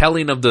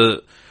telling of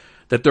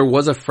that there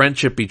was a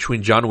friendship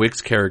between John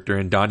Wick's character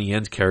and Donnie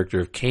Yen's character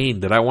of Kane,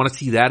 that I want to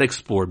see that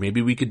explored.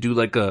 Maybe we could do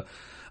like a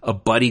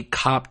buddy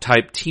cop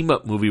type team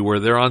up movie where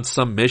they're on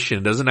some mission.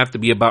 It doesn't have to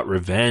be about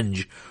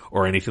revenge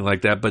or anything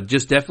like that, but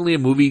just definitely a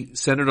movie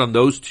centered on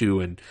those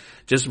two and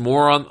just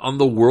more on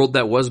the world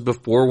that was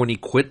before when he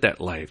quit that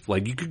life.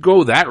 Like, you could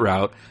go that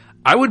route.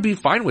 I would be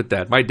fine with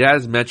that. My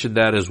dad's mentioned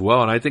that as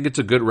well, and I think it's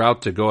a good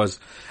route to go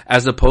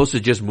as opposed to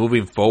just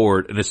moving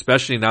forward, and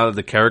especially now that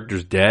the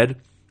character's dead.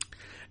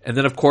 And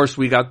then, of course,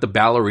 we got the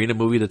ballerina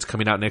movie that's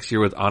coming out next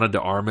year with Ana de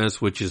Armas,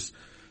 which is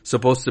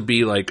supposed to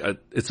be like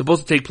it's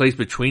supposed to take place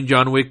between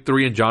John Wick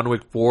 3 and John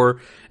Wick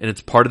 4, and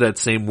it's part of that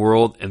same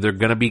world, and they're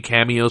gonna be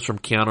cameos from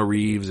Keanu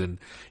Reeves and,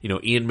 you know,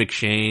 Ian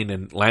McShane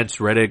and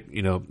Lance Reddick.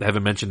 You know, I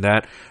haven't mentioned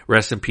that.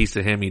 Rest in peace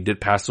to him. He did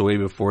pass away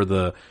before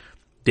the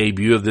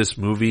debut of this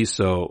movie,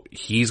 so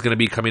he's gonna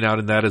be coming out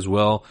in that as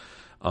well.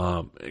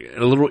 A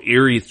little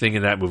eerie thing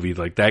in that movie,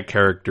 like that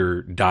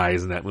character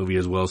dies in that movie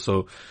as well,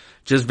 so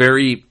just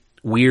very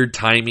weird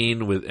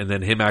timing and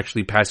then him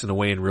actually passing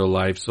away in real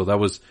life, so that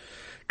was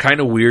kind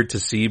of weird to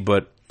see.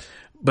 But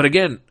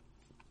again,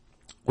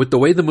 with the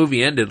way the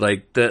movie ended,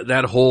 like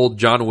that whole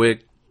John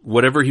Wick,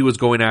 whatever he was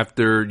going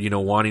after, you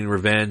know, wanting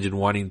revenge and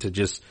wanting to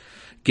just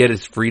get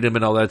his freedom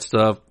and all that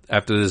stuff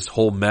after this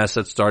whole mess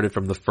that started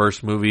from the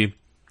first movie.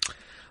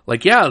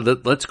 Like, yeah,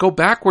 let's go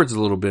backwards a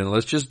little bit and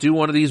let's just do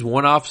one of these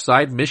one-off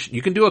side missions.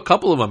 You can do a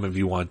couple of them if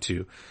you want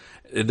to.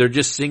 They're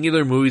just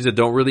singular movies that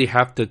don't really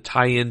have to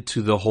tie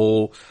into the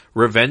whole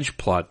revenge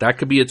plot. That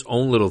could be its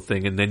own little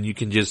thing, and then you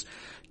can just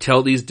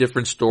tell these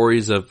different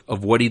stories of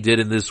what he did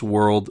in this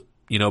world,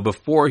 you know,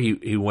 before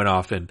he went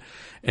off and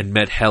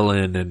met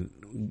Helen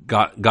and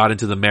got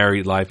into the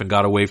married life and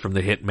got away from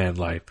the hitman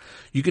life.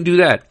 You can do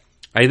that.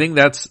 I think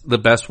that's the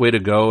best way to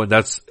go, and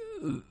that's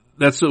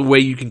the way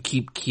you can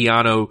keep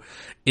Keanu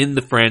in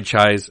the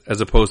franchise, as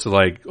opposed to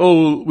like,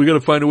 oh, we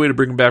gotta find a way to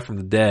bring him back from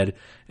the dead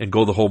and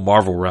go the whole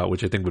Marvel route,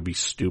 which I think would be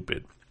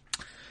stupid.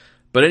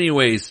 But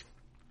anyways,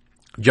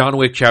 John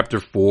Wick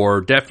Chapter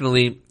 4,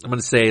 definitely, I'm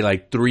gonna say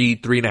like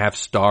 3.5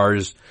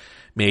 stars,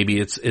 maybe.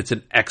 It's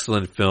an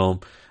excellent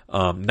film.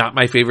 Not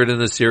my favorite in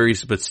the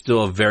series, but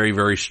still a very,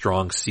 very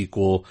strong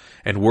sequel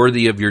and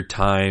worthy of your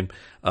time.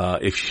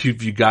 If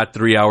you got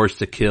 3 hours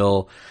to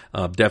kill,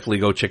 definitely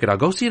go check it out.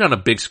 Go see it on a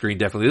big screen,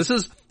 definitely.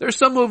 There's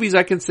some movies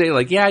I can say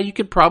like, yeah, you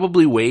could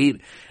probably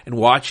wait and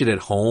watch it at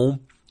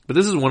home. But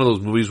this is one of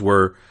those movies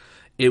where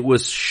it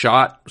was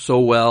shot so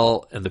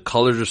well and the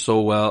colors are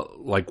so well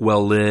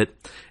lit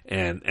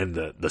and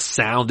the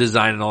sound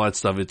design and all that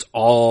stuff. It's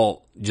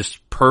all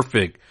just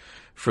perfect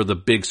for the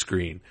big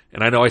screen.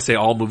 And I know I say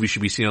all movies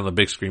should be seen on the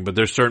big screen, but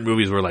there's certain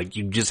movies where like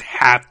you just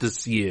have to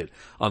see it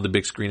on the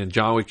big screen. And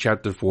John Wick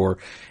Chapter 4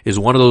 is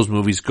one of those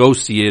movies. Go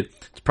see it.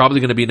 It's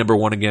probably going to be number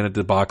 1 again at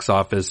the box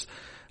office.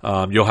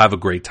 You'll have a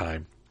great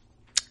time.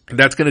 And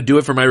that's going to do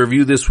it for my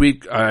review this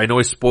week. I know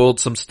I spoiled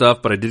some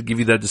stuff, but I did give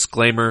you that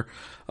disclaimer.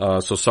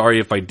 So sorry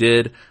if I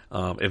did.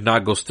 If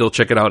not, go still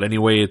check it out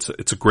anyway.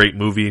 It's a great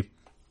movie.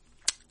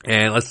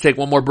 And let's take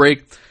one more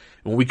break.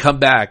 When we come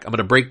back, I'm going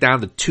to break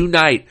down the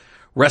 2-night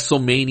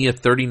WrestleMania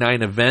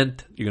 39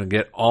 event. You're going to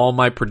get all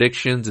my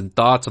predictions and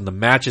thoughts on the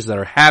matches that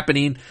are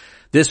happening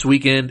this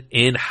weekend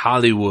in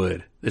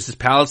Hollywood. This is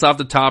Palace Off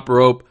the Top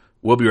Rope.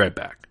 We'll be right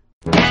back.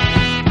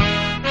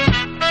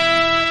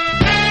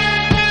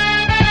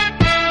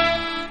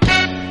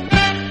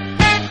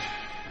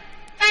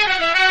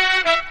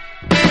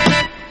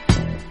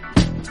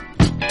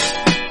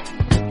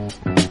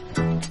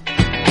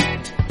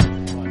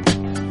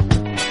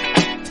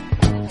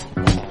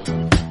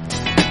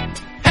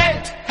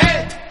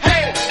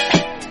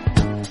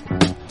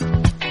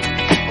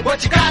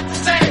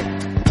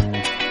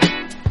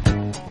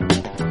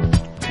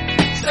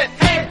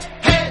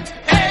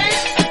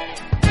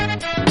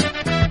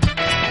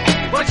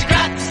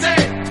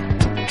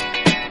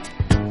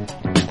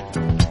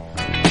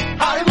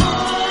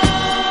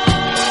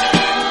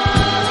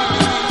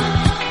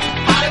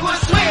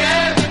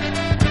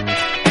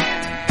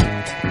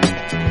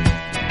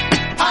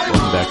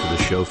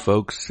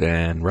 Folks,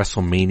 and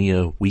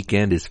WrestleMania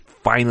weekend is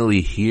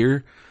finally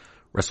here.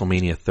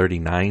 WrestleMania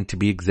 39 to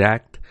be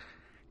exact.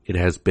 It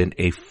has been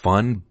a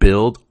fun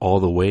build all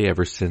the way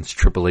ever since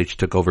Triple H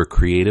took over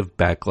creative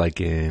back like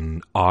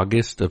in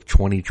August of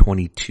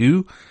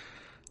 2022.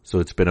 So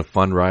it's been a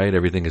fun ride.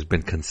 Everything has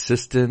been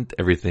consistent.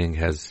 Everything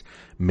has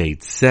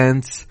made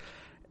sense.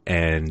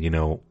 And,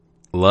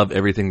 love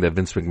everything that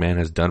Vince McMahon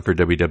has done for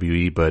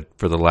WWE, but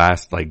for the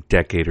last like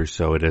decade or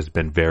so, it has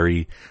been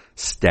very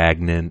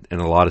stagnant and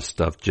a lot of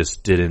stuff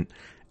just didn't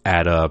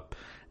add up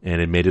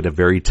and it made it a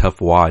very tough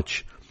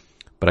watch.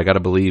 But I gotta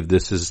believe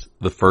this is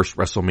the first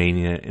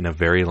WrestleMania in a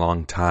very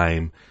long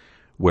time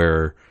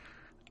where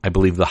I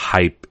believe the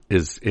hype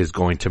is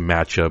going to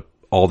match up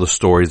all the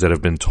stories that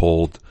have been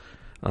told.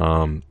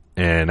 And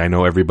I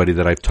know everybody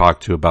that I've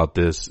talked to about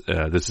this,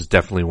 this is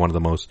definitely one of the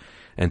most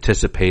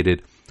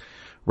anticipated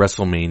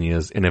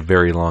WrestleManias in a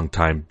very long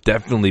time.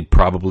 Definitely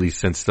probably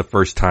since the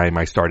first time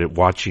I started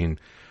watching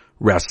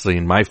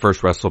wrestling. My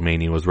first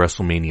WrestleMania was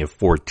WrestleMania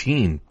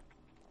 14.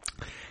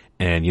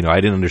 And, I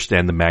didn't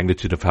understand the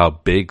magnitude of how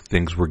big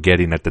things were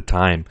getting at the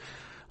time.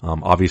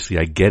 Obviously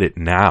I get it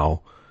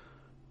now,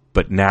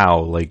 but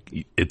now, like,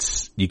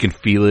 you can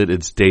feel it.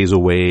 It's days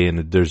away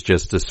and there's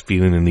just this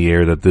feeling in the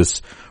air that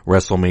this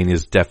WrestleMania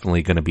is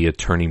definitely going to be a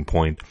turning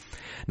point.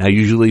 Now,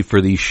 usually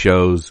for these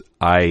shows,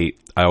 I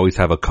always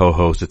have a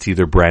co-host. It's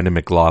either Brandon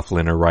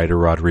McLaughlin or Ryder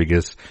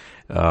Rodriguez.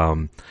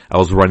 I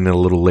was running a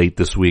little late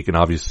this week, and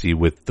obviously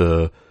with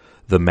the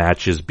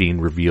matches being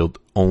revealed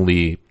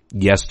only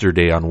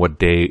yesterday on what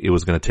day it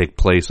was going to take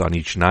place on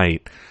each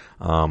night,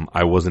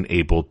 I wasn't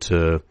able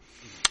to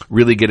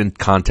really get in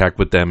contact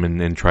with them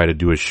and try to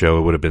do a show.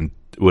 It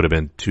would have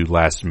been too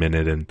last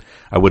minute, and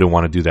I wouldn't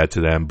want to do that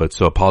to them. But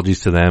so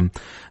apologies to them,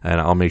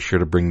 and I'll make sure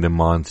to bring them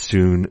on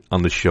soon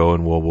on the show,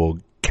 and we'll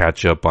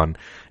catch up on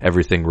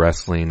everything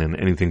wrestling and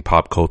anything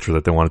pop culture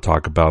that they want to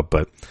talk about.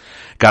 But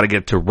got to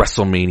get to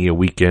WrestleMania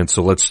weekend.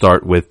 So let's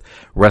start with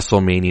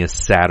WrestleMania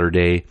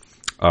Saturday.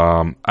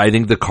 I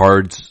think the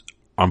cards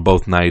on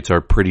both nights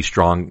are pretty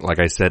strong. Like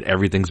I said,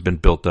 everything's been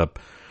built up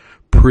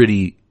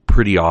pretty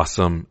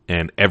awesome,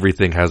 and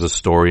everything has a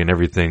story and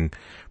everything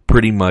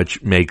pretty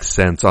much makes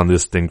sense on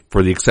this thing,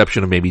 for the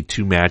exception of maybe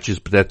 2 matches,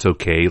 but that's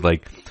okay.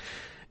 Like,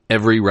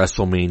 every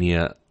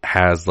WrestleMania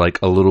has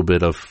like a little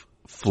bit of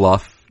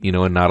fluff,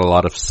 and not a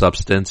lot of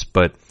substance,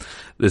 but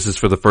this is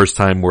for the first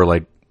time where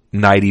like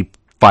 95%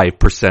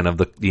 of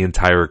the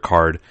entire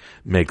card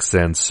makes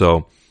sense.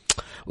 So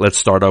let's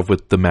start off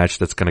with the match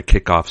that's going to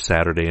kick off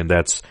Saturday, and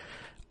that's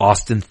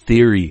Austin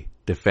Theory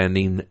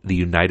defending the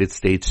United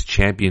States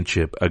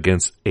Championship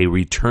against a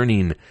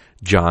returning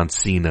John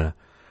Cena.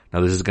 Now,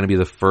 this is going to be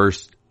the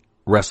first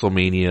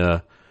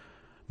WrestleMania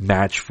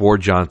match for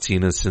John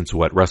Cena since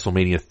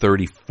WrestleMania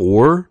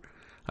 34?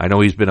 I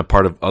know he's been a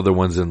part of other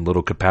ones in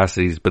little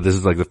capacities, but this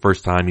is like the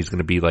first time he's going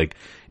to be like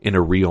in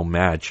a real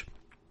match.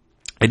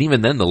 And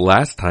even then, the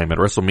last time at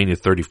WrestleMania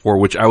 34,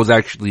 which I was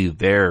actually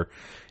there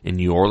in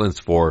New Orleans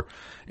for,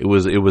 it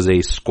was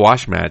a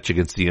squash match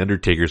against The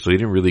Undertaker, so he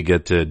didn't really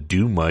get to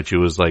do much. It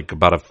was like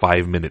about a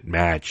 5-minute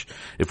match,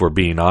 if we're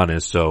being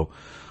honest. So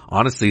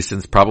honestly,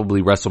 since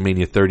probably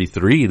WrestleMania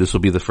 33, this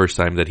will be the first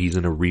time that he's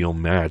in a real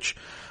match.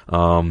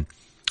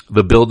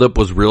 The build-up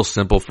was real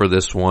simple for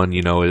this one.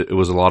 You know, it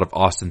was a lot of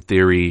Austin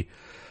Theory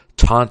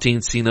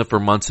taunting Cena for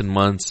months and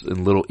months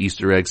and little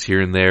Easter eggs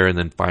here and there. And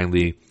then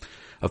finally,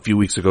 a few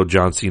weeks ago,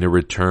 John Cena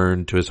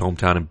returned to his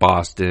hometown in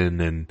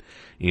Boston. And,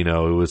 you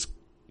know, it was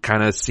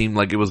kind of seemed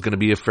like it was going to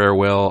be a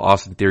farewell.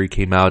 Austin Theory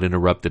came out,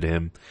 interrupted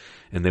him,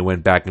 and they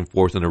went back and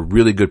forth in a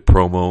really good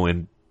promo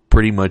and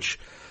pretty much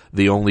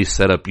the only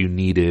setup you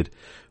needed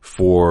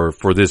for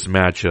this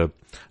matchup.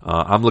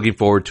 I'm looking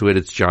forward to it.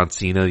 It's John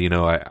Cena. You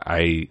know,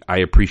 I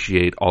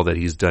appreciate all that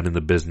he's done in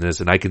the business,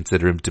 and I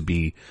consider him to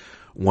be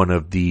one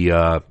of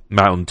the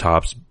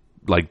mountaintops,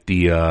 like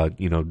the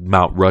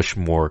Mount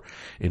Rushmore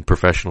in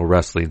professional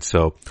wrestling.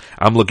 So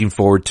I'm looking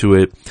forward to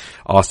it.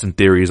 Austin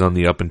Theory is on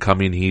the up and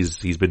coming.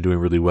 He's been doing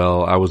really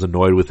well. I was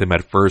annoyed with him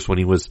at first when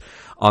he was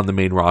on the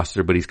main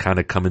roster, but he's kind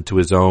of coming to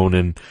his own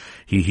and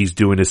he's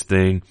doing his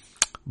thing.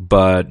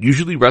 But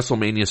usually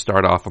WrestleMania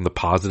start off on the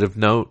positive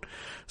note.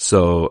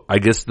 So I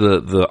guess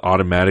the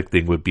automatic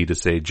thing would be to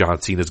say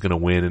John Cena is going to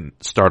win and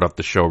start off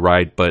the show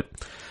right. But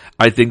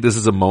I think this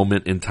is a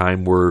moment in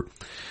time where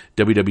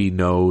WWE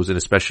knows, and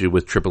especially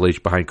with Triple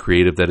H behind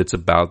creative, that it's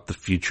about the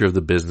future of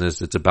the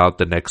business. It's about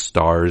the next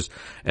stars.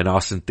 And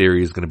Austin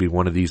Theory is going to be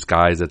one of these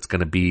guys that's going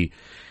to be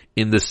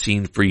in the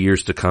scene for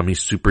years to come.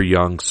 He's super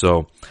young.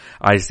 So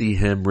I see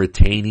him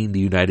retaining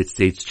the United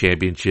States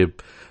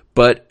Championship,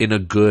 but in a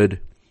good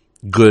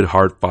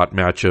hard-fought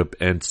matchup,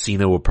 and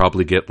Cena will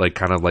probably get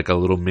kind of a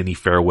little mini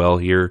farewell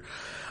here.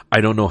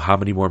 I don't know how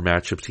many more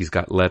matchups he's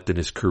got left in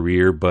his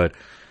career, but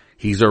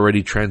he's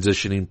already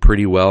transitioning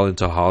pretty well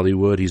into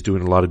Hollywood. He's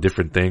doing a lot of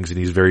different things, and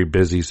he's very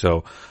busy,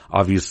 so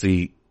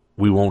obviously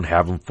we won't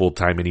have him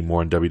full-time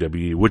anymore in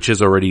WWE, which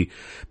has already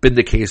been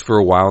the case for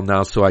a while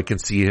now, so I can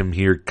see him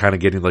here kind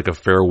of getting a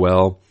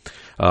farewell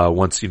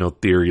once,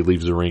 Theory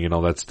leaves the ring and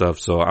all that stuff.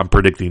 So I'm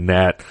predicting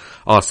that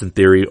Austin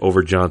Theory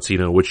over John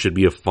Cena, which should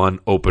be a fun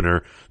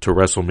opener to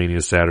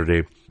WrestleMania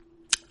Saturday.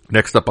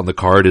 Next up on the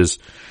card is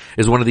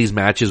one of these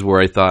matches where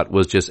I thought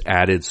was just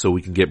added so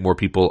we can get more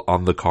people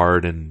on the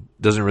card and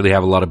doesn't really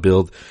have a lot of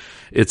build.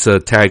 It's a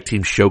tag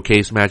team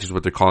showcase match is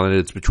what they're calling it.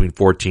 It's between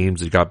 4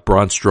 teams. You got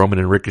Braun Strowman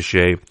and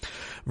Ricochet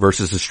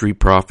versus the Street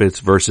Profits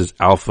versus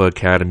Alpha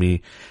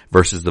Academy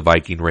versus the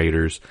Viking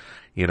Raiders.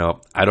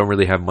 I don't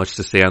really have much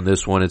to say on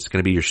this one. It's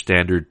going to be your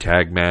standard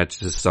tag match.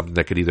 This is something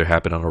that could either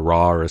happen on a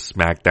Raw or a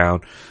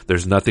SmackDown.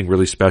 There's nothing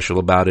really special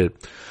about it,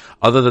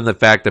 other than the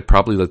fact that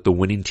probably the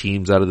winning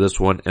teams out of this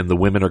one, and the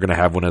women are going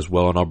to have one as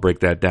well, and I'll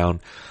break that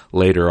down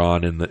later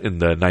on in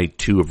the night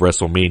 2 of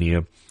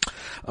WrestleMania.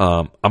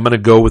 I'm going to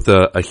go with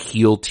a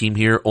heel team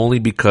here, only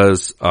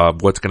because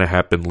of what's going to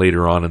happen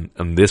later on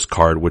in this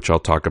card, which I'll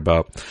talk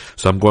about.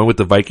 So I'm going with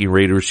the Viking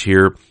Raiders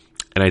here,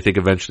 and I think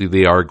eventually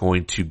they are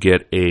going to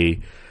get a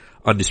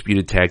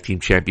Undisputed Tag Team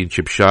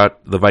Championship shot.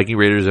 The Viking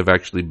Raiders have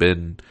actually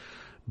been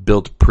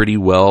built pretty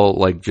well,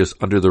 just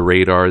under the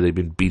radar. They've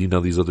been beating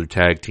all these other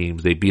tag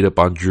teams. They beat up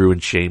on Drew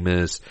and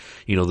Sheamus,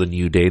 the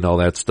New Day and all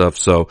that stuff.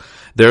 So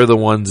they're the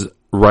ones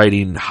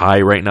riding high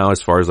right now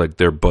as far as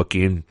their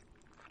booking.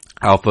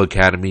 Alpha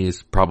Academy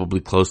is probably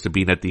close to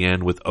being at the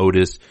end with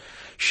Otis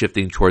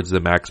shifting towards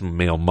the Maximum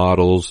Male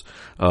Models.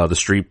 The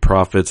Street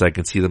Profits, I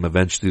can see them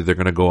eventually. They're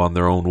going to go on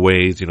their own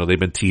ways. They've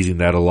been teasing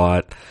that a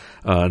lot.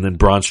 And then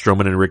Braun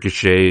Strowman and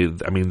Ricochet,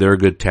 they're a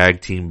good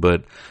tag team,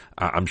 but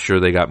I'm sure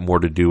they got more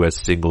to do as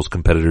singles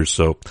competitors.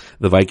 So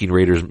the Viking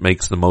Raiders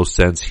makes the most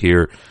sense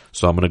here.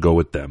 So I'm going to go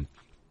with them.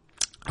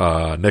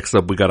 Next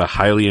up, we got a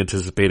highly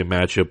anticipated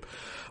matchup.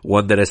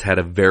 One that has had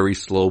a very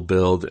slow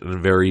build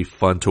and very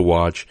fun to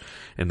watch.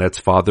 And that's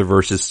father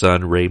versus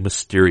son, Rey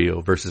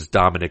Mysterio versus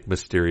Dominic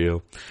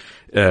Mysterio.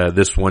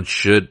 This one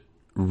should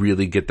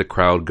really get the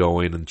crowd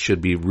going and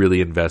should be really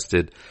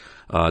invested.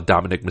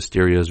 Dominic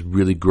Mysterio has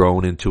really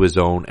grown into his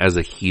own as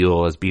a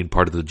heel, as being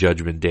part of the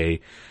Judgment Day,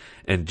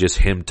 and just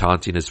him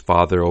taunting his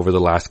father over the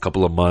last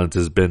couple of months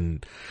has been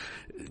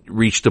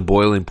reached a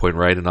boiling point,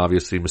 right? And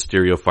obviously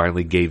Mysterio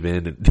finally gave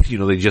in, and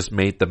they just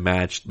made the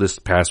match this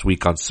past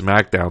week on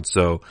SmackDown.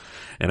 So,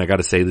 and I got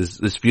to say,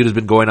 this feud has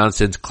been going on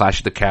since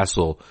Clash at the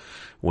Castle,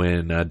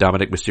 when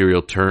Dominic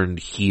Mysterio turned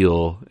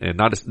heel, and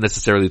not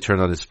necessarily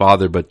turned on his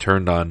father, but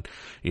turned on,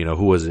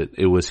 who was it?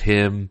 It was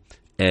him,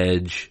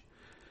 Edge.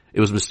 It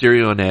was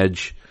Mysterio and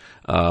Edge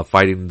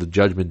fighting the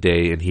Judgment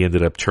Day, and he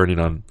ended up turning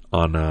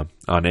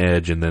on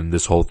Edge, and then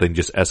this whole thing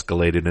just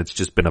escalated, and it's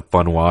just been a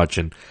fun watch,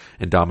 and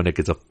Dominic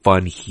is a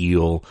fun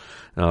heel.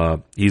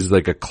 He's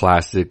a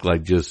classic,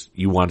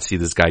 you want to see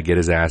this guy get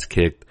his ass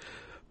kicked,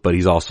 but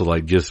he's also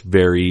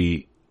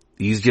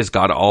he's just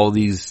got all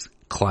these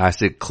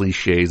classic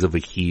cliches of a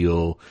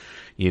heel.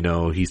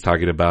 He's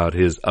talking about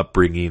his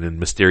upbringing and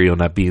Mysterio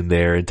not being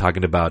there, and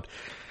talking about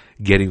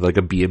getting a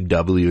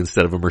BMW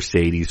instead of a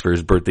Mercedes for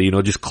his birthday,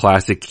 just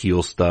classic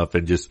heel stuff,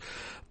 and just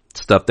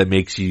stuff that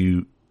makes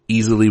you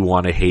easily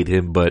want to hate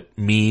him. But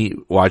me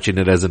watching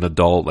it as an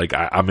adult,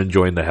 I'm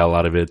enjoying the hell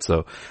out of it.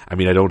 So, I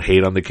don't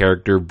hate on the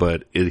character,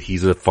 but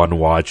he's a fun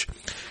watch.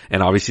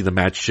 And obviously the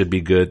match should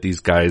be good.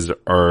 These guys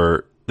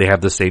they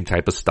have the same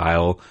type of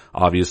style,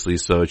 obviously,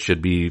 so it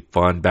should be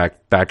fun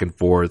back and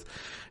forth.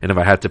 And if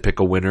I had to pick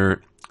a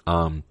winner,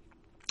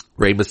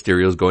 Rey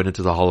Mysterio is going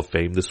into the Hall of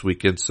Fame this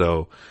weekend,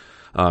 so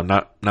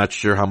not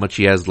sure how much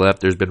he has left.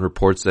 There's been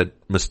reports that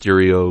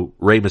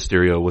Rey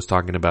Mysterio was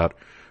talking about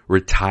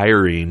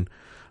retiring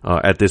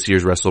at this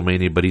year's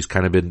WrestleMania, but he's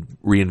kind of been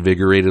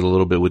reinvigorated a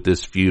little bit with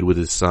this feud with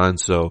his son,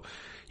 so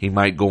he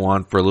might go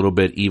on for a little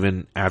bit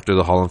even after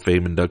the Hall of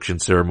Fame induction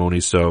ceremony.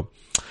 So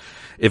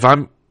if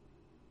I'm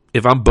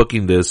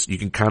booking this, you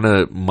can kind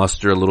of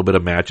muster a little bit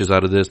of matches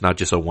out of this, not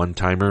just a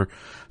one-timer.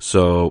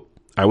 So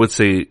I would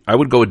say I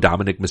would go with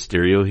Dominic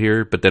Mysterio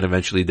here, but then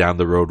eventually down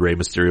the road, Rey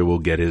Mysterio will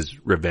get his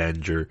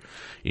revenge or,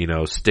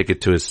 stick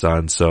it to his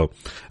son. So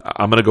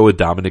I'm going to go with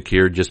Dominic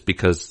here just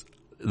because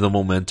the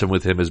momentum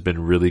with him has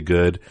been really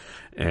good.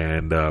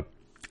 And,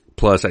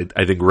 plus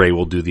I think Rey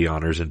will do the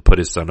honors and put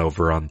his son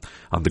over on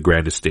the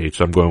grandest stage.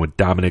 So I'm going with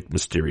Dominic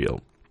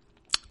Mysterio.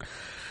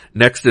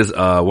 Next is,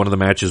 one of the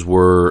matches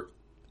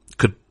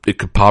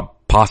could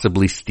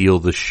possibly steal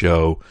the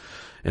show,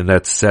 and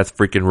that's Seth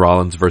freaking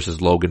Rollins versus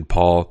Logan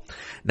Paul.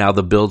 Now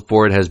the build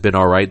for it has been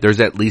alright. There's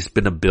at least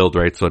been a build,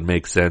 right? So it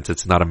makes sense.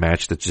 It's not a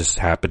match that's just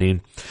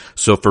happening.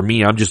 So for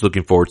me, I'm just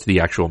looking forward to the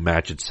actual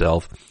match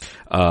itself.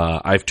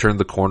 I've turned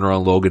the corner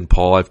on Logan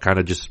Paul. I've kind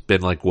of just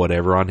been like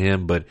whatever on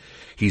him, but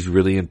he's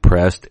really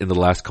impressed in the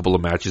last couple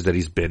of matches that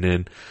he's been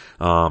in,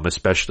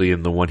 especially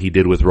in the one he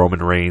did with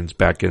Roman Reigns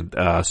back in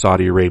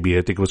Saudi Arabia.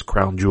 I think it was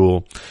Crown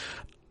Jewel.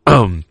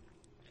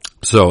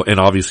 So, and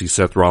obviously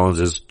Seth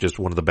Rollins is just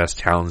one of the best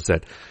talents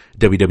that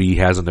WWE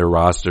has on their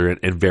roster,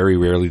 and very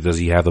rarely does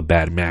he have a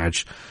bad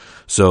match.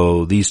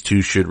 So these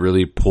two should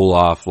really pull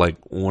off like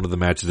one of the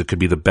matches that could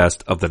be the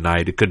best of the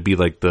night. It could be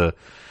like the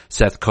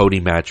Seth Cody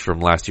match from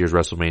last year's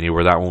WrestleMania,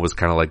 where that one was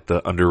kind of like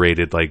the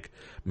underrated like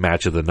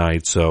match of the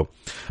night. So,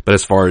 but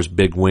as far as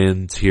big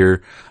wins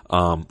here,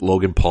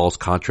 Logan Paul's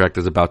contract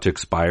is about to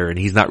expire, and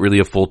he's not really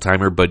a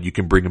full-timer, but you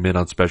can bring him in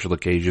on special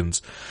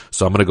occasions.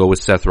 So I'm going to go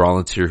with Seth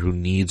Rollins here, who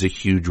needs a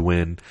huge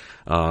win.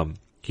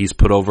 He's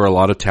put over a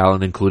lot of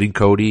talent, including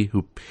Cody,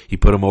 who he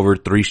put him over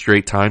 3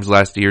 straight times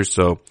last year.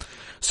 So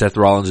Seth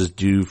Rollins is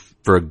due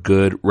for a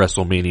good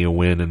WrestleMania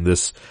win, and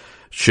this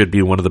should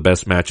be one of the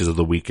best matches of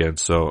the weekend.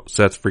 So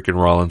Seth freaking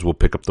Rollins will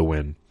pick up the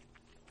win.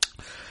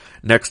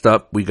 Next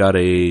up, we got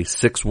a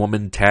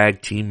 6-woman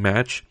tag team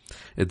match.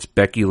 It's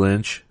Becky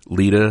Lynch,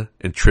 Lita,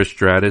 and Trish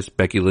Stratus.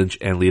 Becky Lynch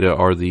and Lita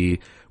are the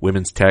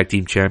women's tag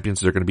team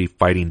champions. They're going to be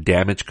fighting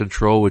Damage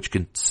Control, which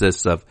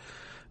consists of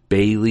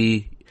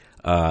Bayley,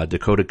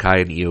 Dakota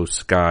Kai, and Io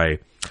Sky.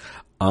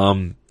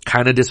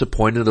 Kind of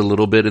disappointed a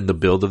little bit in the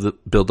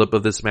build up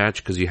of this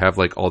match, because you have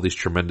like all these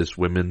tremendous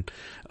women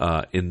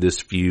in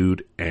this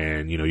feud,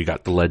 and you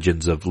got the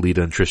legends of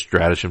Lita and Trish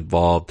Stratus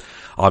involved.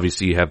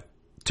 Obviously, you have,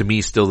 to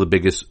me, still the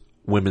biggest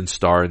women's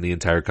star in the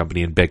entire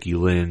company in Becky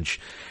Lynch.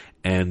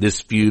 And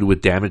this feud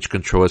with Damage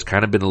Control has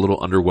kind of been a little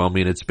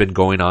underwhelming. It's been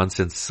going on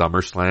since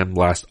SummerSlam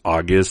last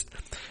August,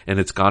 and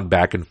it's gone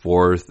back and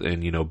forth.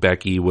 And,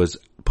 Becky was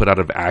put out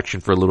of action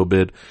for a little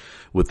bit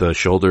with a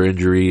shoulder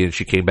injury, and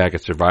she came back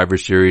at Survivor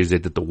Series. They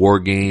did the War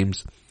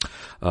Games.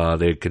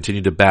 They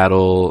continued to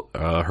battle.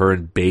 Her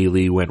and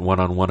Bayley went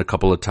one-on-one a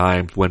couple of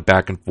times, went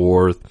back and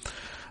forth.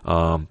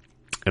 And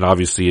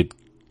obviously it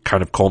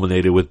kind of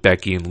culminated with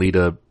Becky and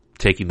Lita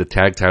taking the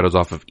tag titles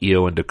off of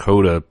Io and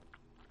Dakota.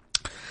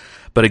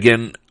 But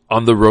again,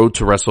 on the road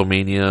to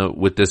WrestleMania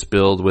with this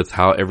build, with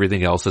how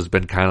everything else has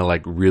been kind of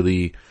like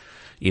really,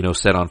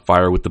 set on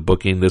fire with the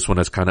booking, this one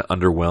has kind of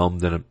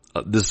underwhelmed. And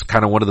this is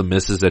kind of one of the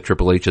misses that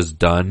Triple H has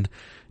done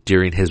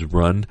during his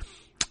run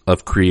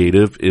of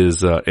creative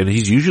is, and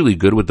he's usually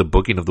good with the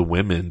booking of the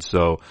women.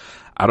 So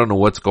I don't know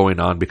what's going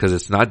on, because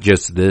it's not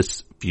just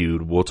this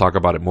feud. We'll talk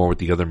about it more with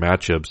the other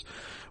matchups,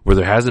 where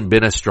there hasn't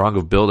been as strong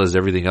of build as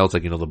everything else,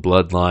 like, the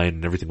bloodline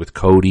and everything with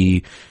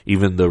Cody.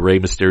 Even the Rey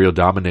Mysterio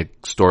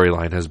Dominic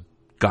storyline has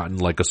gotten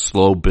like a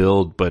slow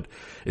build, but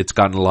it's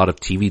gotten a lot of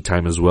TV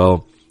time as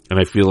well. And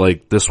I feel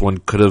like this one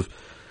could have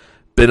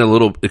been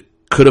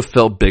it could have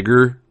felt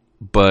bigger,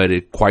 but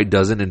it quite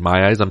doesn't in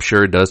my eyes. I'm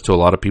sure it does to a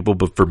lot of people,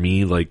 but for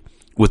me, like,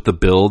 with the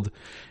build,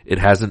 it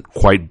hasn't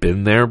quite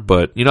been there.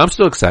 But, I'm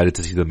still excited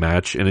to see the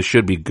match, and it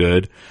should be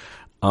good.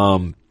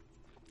 I'm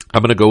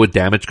going to go with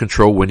Damage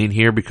Control winning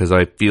here, because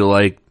I feel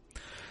like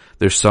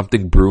there's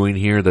something brewing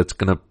here that's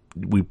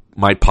we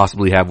might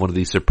possibly have one of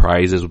these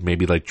surprises,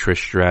 maybe like Trish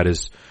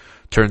Stratus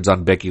turns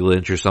on Becky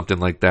Lynch or something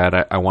like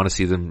that. I want to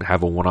see them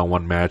have a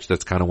one-on-one match.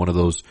 That's kind of one of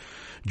those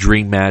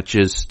dream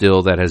matches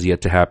still that has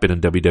yet to happen in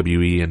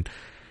WWE.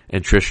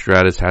 And Trish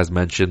Stratus has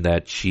mentioned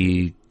that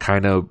she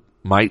kind of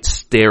might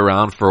stay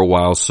around for a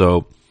while.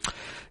 So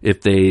if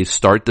they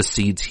start the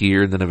seeds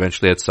here and then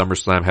eventually at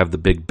SummerSlam have the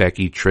big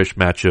Becky Trish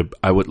matchup,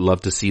 I would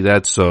love to see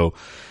that. So,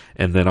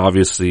 and then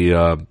obviously,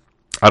 I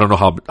don't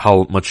know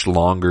how much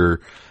longer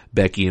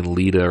Becky and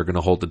Lita are going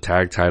to hold the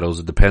tag titles.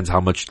 It depends how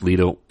much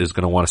Lita is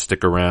going to want to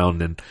stick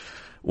around. And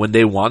when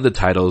they won the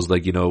titles,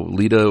 like,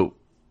 Lita,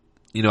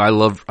 I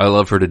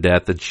love her to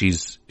death, and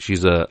she's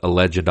a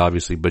legend,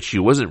 obviously, but she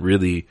wasn't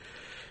really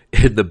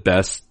in the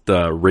best,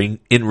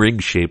 ring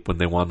shape when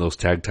they won those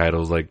tag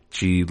titles. Like,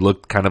 she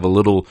looked kind of a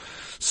little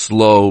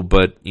slow,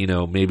 but,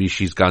 maybe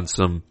she's gotten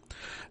some,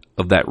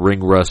 of that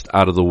ring rust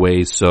out of the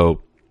way.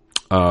 So,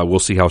 we'll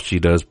see how she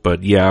does.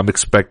 But yeah, I'm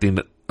expecting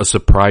a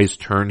surprise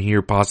turn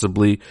here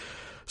possibly.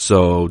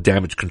 So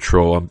Damage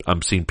Control,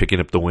 I'm seeing picking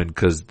up the win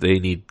because they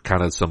need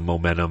kind of some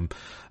momentum.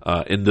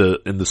 In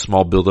the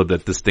small build-up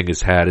that this thing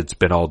has had, it's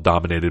been all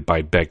dominated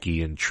by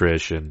Becky and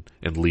Trish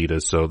and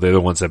Lita. So they're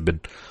the ones that have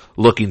been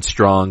looking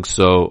strong.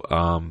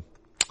 So,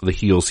 the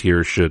heels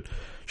here should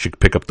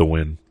pick up the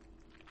win.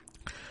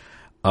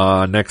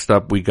 Next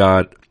up, we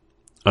got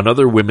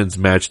another women's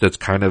match that's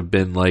kind of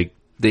been like,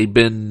 they've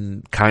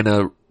been kind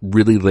of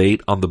really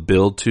late on the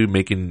build to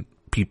making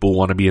people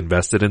want to be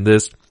invested in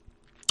this.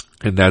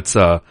 And that's,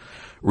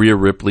 Rhea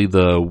Ripley,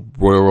 the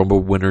Royal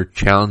Rumble winner,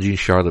 challenging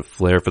Charlotte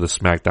Flair for the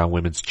SmackDown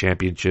Women's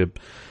Championship.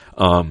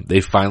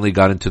 They finally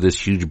got into this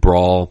huge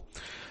brawl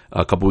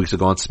a couple weeks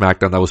ago on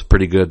SmackDown. That was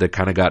pretty good. They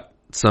kind of got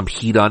some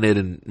heat on it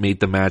and made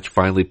the match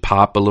finally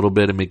pop a little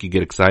bit and make you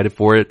get excited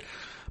for it.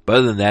 But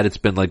other than that, it's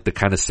been like the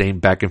kind of same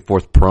back and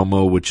forth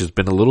promo, which has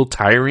been a little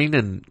tiring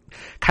and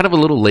kind of a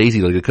little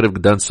lazy. Like, they could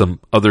have done some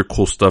other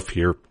cool stuff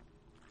here.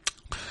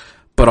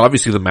 But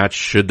obviously the match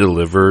should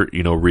deliver.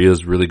 You know,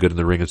 Rhea's really good in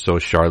the ring and so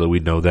is Charlotte. We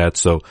know that.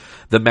 So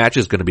the match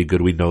is going to be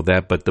good. We know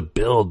that. But the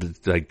build,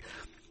 it's like,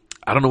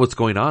 I don't know what's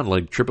going on.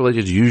 Like, Triple H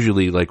is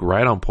usually like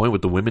right on point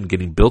with the women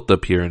getting built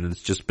up here, and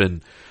it's just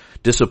been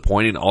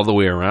disappointing all the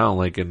way around.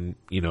 Like, and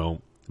you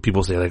know,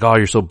 people say like, oh,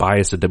 you're so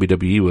biased at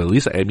WWE. Well, at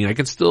least, I mean, I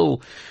can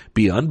still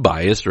be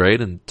unbiased, right?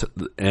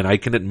 And I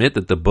can admit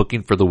that the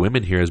booking for the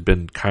women here has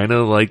been kind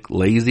of like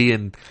lazy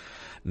and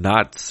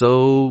not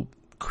so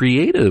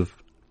creative.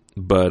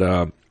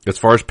 But, as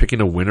far as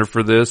picking a winner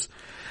for this,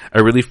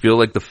 I really feel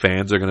like the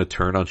fans are going to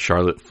turn on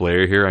Charlotte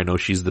Flair here. I know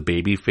she's the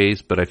baby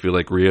face, but I feel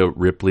like Rhea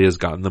Ripley has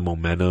gotten the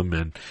momentum,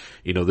 and,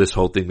 you know, this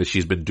whole thing that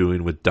she's been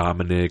doing with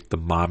Dominic, the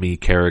mommy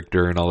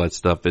character and all that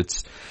stuff,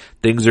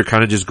 things are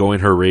kind of just going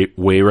her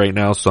way right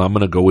now. So I'm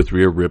going to go with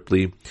Rhea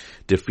Ripley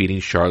defeating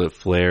Charlotte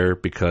Flair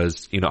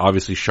because, you know,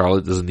 obviously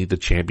Charlotte doesn't need the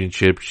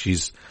championship.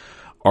 She's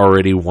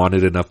already won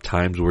it enough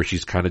times where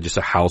she's kind of just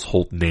a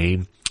household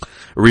name.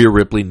 Rhea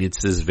Ripley needs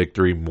this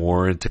victory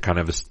more and to kind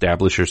of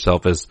establish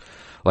herself as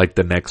like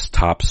the next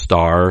top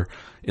star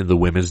in the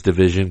women's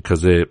division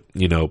because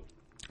you know,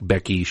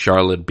 Becky,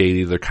 Charlotte,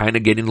 Bayley, they're kind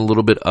of getting a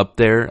little bit up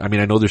there. I mean,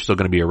 I know they're still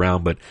going to be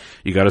around, but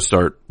you got to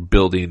start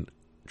building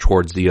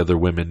towards the other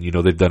women. You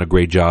know, they've done a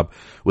great job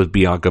with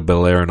Bianca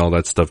Belair and all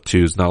that stuff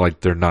too. It's not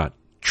like they're not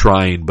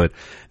trying, but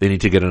they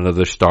need to get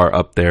another star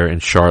up there,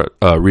 and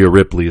Rhea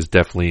Ripley is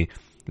definitely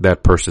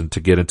that person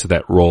to get into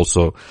that role.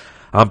 So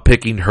I'm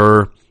picking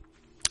her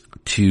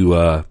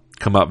to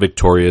come out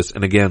victorious,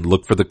 and again,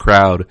 look for the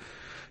crowd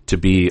to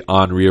be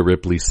on Rhea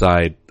Ripley's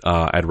side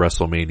at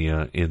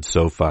WrestleMania in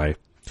SoFi.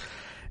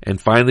 And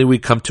finally, we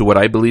come to what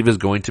I believe is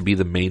going to be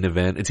the main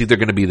event. It's either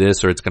going to be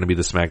this or it's going to be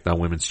the SmackDown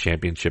Women's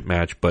Championship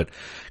match. But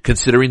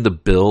considering the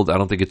build, I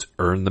don't think it's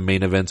earned the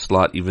main event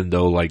slot, even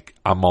though like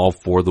I'm all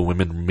for the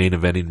women main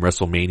eventing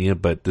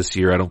WrestleMania. But this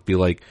year, I don't feel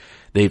like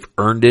they've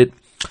earned it.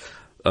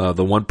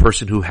 The one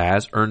person who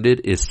has earned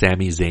it is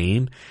Sami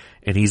Zayn,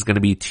 and he's going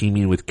to be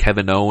teaming with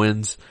Kevin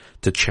Owens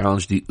to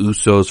challenge the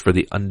Usos for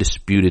the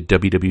undisputed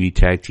WWE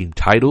Tag Team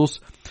titles.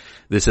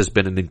 This has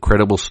been an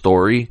incredible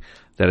story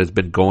that has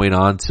been going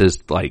on since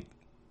like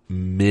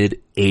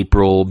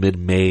mid-April,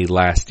 mid-May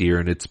last year,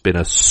 and it's been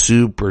a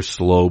super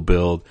slow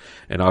build.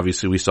 And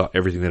obviously we saw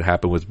everything that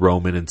happened with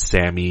Roman and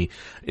Sami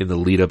in the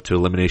lead up to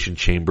Elimination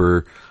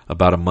Chamber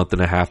about a month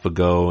and a half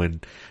ago,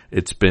 and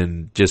it's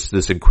been just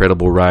this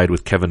incredible ride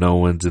with Kevin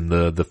Owens and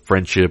the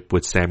friendship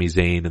with Sami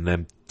Zayn, and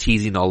then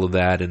teasing all of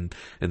that and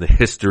the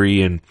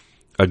history. And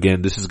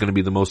again, this is going to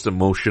be the most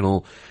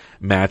emotional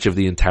match of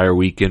the entire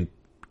weekend,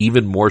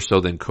 even more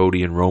so than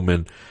Cody and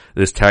Roman.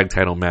 This tag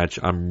title match,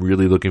 I'm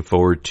really looking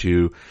forward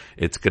to.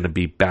 It's going to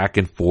be back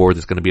and forth.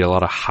 It's going to be a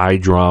lot of high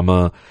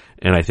drama,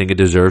 and I think it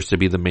deserves to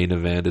be the main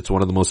event. It's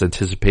one of the most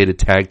anticipated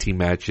tag team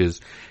matches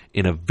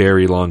in a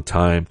very long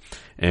time.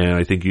 And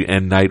I think you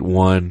end night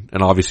one,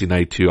 and obviously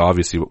night two,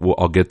 obviously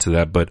I'll get to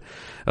that, but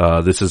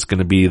this is going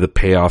to be the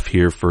payoff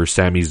here for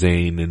Sami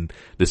Zayn and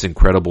this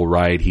incredible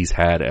ride he's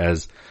had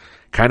as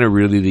kind of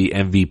really the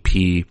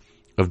MVP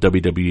of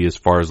WWE as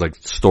far as like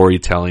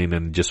storytelling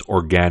and just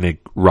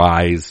organic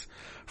rise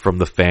from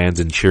the fans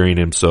and cheering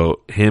him.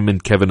 So him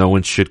and Kevin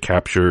Owens should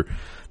capture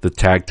the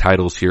tag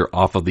titles here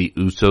off of the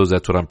Usos.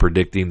 That's what I'm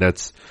predicting.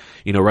 That's,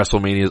 you know,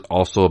 WrestleMania is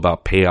also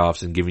about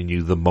payoffs and giving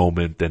you the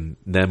moment, and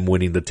them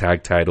winning the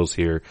tag titles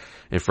here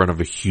in front of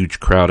a huge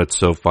crowd at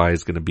SoFi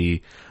is going to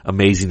be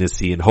amazing to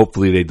see, and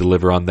hopefully they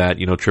deliver on that.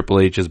 You know,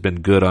 Triple H has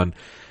been good on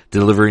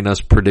delivering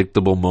us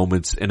predictable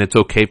moments, and it's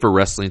okay for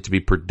wrestling to be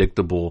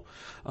predictable.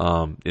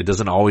 It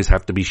doesn't always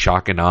have to be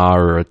shock and awe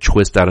or a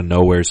twist out of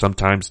nowhere.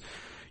 Sometimes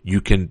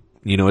you can,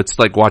 you know, it's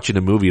like watching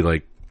a movie.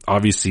 Like,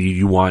 obviously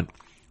you want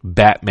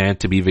Batman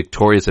to be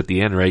victorious at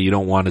the end, right? You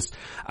don't want to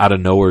out of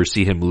nowhere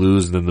see him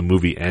lose and then the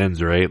movie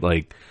ends, right?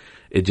 Like,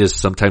 it just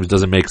sometimes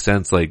doesn't make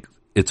sense. Like,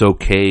 it's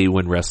okay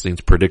when wrestling's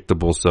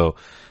predictable. So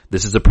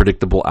this is a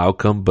predictable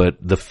outcome, but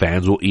the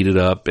fans will eat it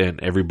up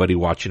and everybody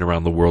watching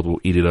around the world will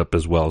eat it up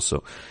as well.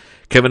 So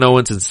Kevin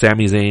Owens and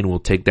Sami Zayn will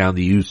take down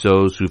the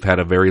Usos, who've had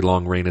a very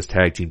long reign as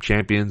tag team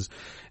champions.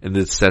 And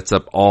this sets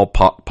up all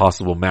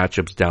possible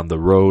matchups down the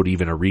road,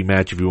 even a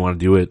rematch if you want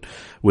to do it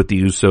with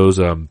the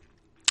Usos.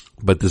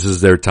 But this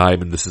is their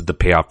time, and this is the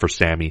payoff for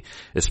Sami,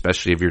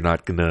 especially if you're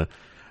not going to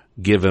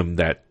give him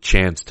that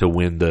chance to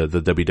win the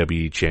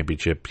WWE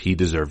Championship. He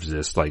deserves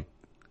this, like,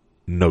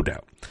 no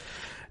doubt.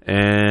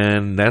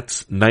 And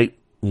that's night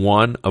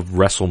 1 of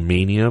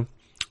WrestleMania,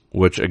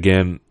 which,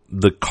 again,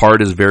 the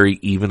card is very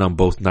even on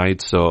both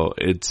nights, so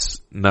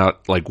it's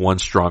not like one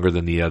stronger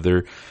than the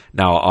other.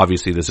 Now,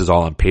 obviously, this is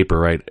all on paper,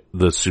 right?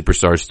 The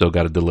superstars still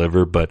got to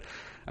deliver, but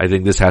I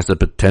think this has the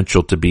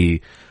potential to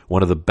be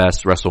one of the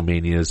best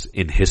WrestleManias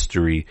in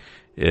history,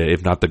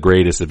 if not the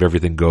greatest, if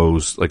everything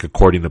goes like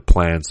according to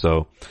plan.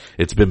 So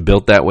it's been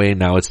built that way.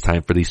 Now it's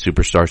time for these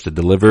superstars to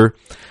deliver.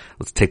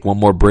 Let's take one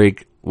more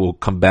break. We'll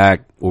come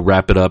back. We'll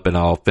wrap it up, and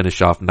I'll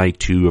finish off night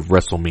 2 of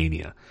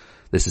WrestleMania.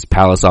 This is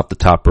Palace Off the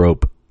Top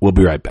Rope. We'll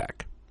be right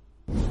back.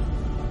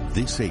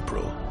 This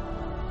April,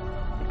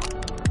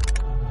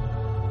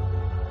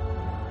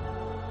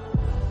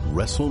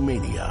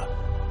 WrestleMania.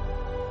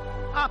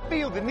 I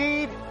feel the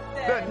need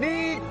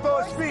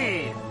for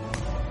speed.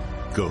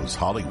 Goes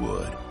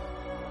Hollywood.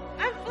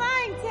 I'm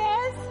flying,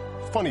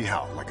 Tez. Funny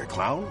how, like a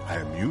clown, I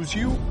amuse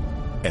you.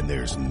 And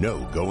there's no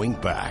going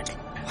back.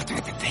 What's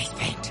with the face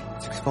paint?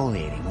 It's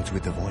exfoliating. What's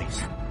with the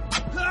voice?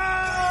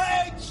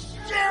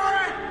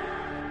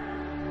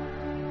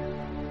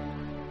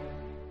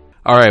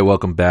 All right,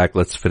 welcome back.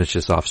 Let's finish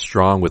this off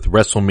strong with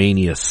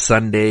WrestleMania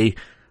Sunday.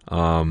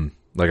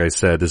 Like I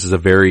said, this is a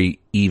very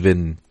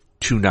even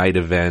 2-night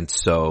event,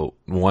 so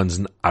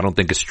one's I don't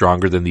think is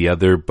stronger than the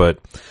other, but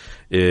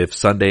if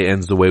Sunday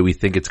ends the way we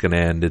think it's going to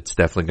end, it's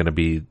definitely going to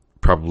be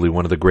probably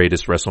one of the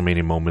greatest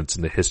WrestleMania moments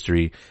in the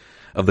history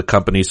of the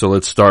company. So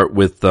let's start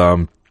with,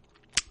 I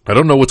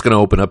don't know what's going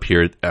to open up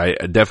here.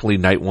 Definitely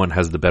night 1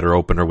 has the better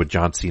opener with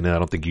John Cena. I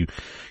don't think you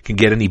can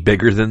get any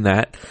bigger than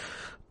that.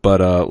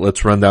 But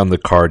let's run down the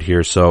card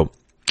here. So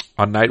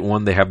on night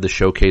 1, they have the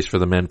showcase for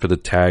the men for the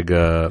tag,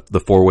 the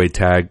 4-way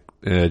tag.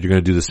 You're going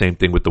to do the same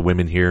thing with the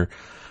women here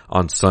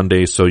on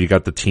Sunday. So you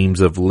got the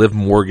teams of Liv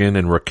Morgan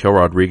and Raquel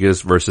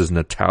Rodriguez versus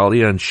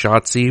Natalya and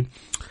Shotzi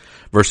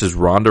versus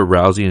Ronda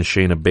Rousey and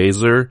Shayna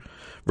Baszler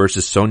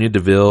versus Sonya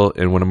Deville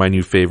and one of my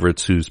new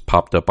favorites who's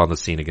popped up on the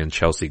scene again,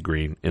 Chelsea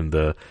Green, in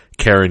the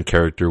Karen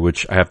character,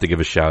 which I have to give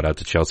a shout out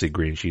to Chelsea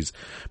Green. She's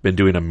been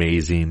doing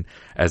amazing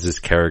as this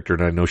character,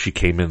 and I know she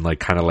came in like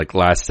kind of like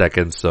last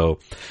second, so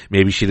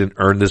maybe she didn't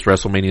earn this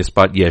WrestleMania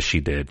spot. Yes,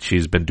 she did.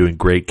 She's been doing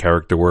great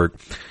character work,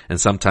 and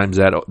sometimes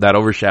that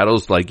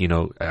overshadows, like, you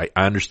know, I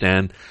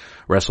understand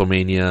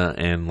WrestleMania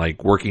and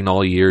like working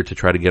all year to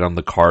try to get on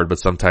the card, but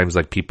sometimes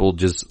like people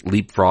just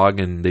leapfrog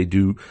and they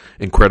do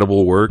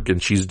incredible work,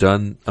 and she's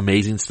done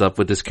amazing stuff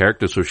with this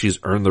character, so she's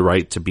earned the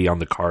right to be on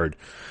the card.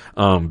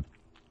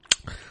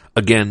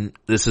 Again,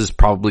 this is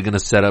probably going to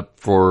set up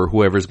for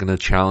whoever's going to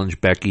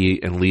challenge Becky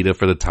and Lita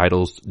for the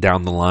titles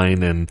down the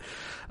line, and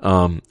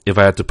if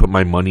I had to put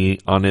my money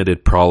on it,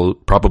 it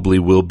probably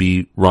will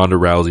be Ronda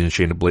Rousey and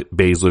Shayna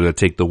Baszler that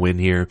take the win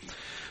here.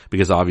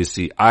 Because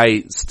obviously,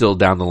 I still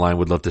down the line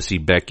would love to see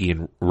Becky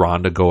and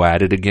Ronda go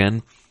at it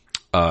again.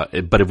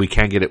 But if we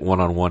can't get it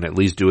one-on-one, at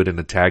least do it in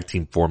a tag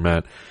team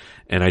format.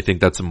 And I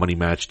think that's a money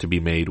match to be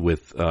made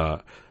with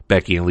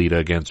Becky and Lita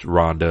against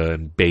Ronda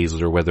and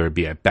Baszler, whether it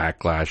be at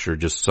Backlash or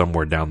just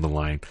somewhere down the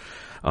line.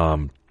 So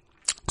I'm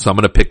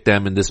going to pick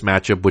them in this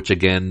matchup, which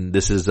again,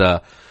 this is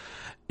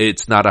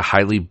it's not a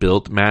highly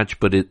built match,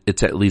 but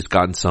it's at least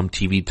gotten some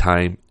TV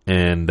time.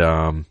 And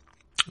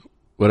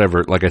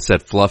whatever, like I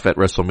said, fluff at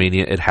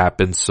WrestleMania, it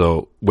happens.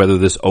 So whether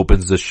this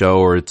opens the show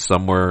or it's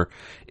somewhere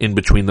in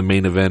between the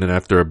main event and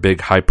after a big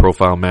high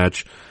profile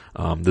match,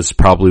 this is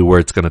probably where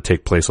it's going to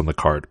take place on the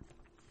card.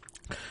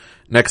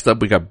 Next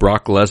up, we got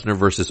Brock Lesnar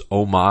versus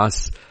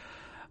Omos.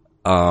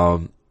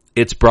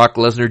 It's Brock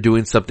Lesnar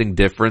doing something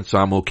different, so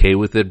I'm okay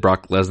with it.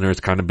 Brock Lesnar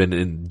has kind of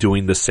been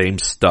doing the same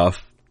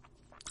stuff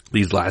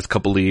these last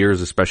couple of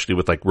years, especially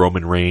with like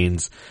Roman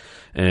Reigns,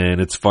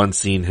 and it's fun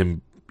seeing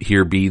him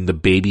here being the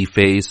baby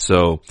face.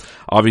 So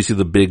obviously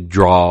the big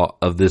draw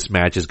of this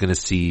match is going to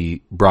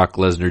see Brock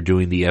Lesnar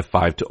doing the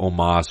F5 to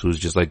Omos, who's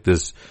just like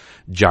this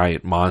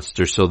giant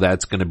monster. So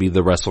that's going to be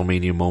the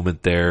WrestleMania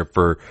moment there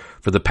for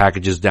the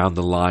packages down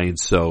the line.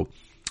 So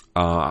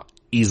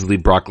easily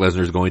Brock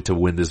Lesnar is going to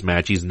win this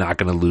match. He's not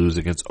going to lose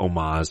against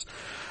Omos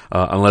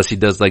unless he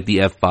does like the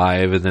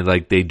F5 and then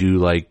like they do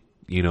like,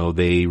 you know,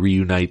 they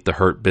reunite the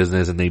Hurt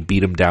Business and they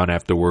beat him down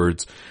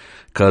afterwards.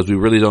 Because we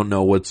really don't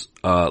know what's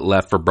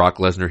left for Brock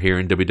Lesnar here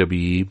in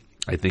WWE.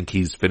 I think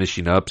he's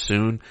finishing up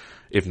soon.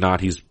 If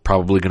not, he's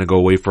probably going to go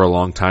away for a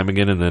long time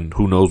again, and then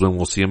who knows when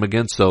we'll see him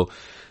again. So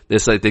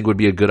this, I think, would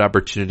be a good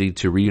opportunity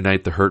to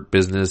reunite the Hurt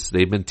Business.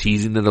 They've been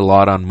teasing it a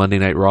lot on Monday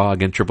Night Raw.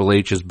 Again, Triple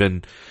H has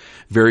been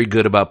very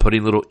good about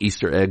putting little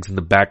Easter eggs in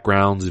the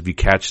backgrounds. If you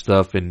catch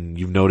stuff and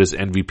you've noticed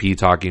MVP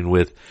talking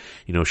with,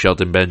 you know,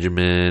 Shelton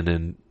Benjamin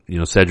and, you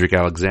know, Cedric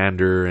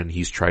Alexander, and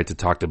he's tried to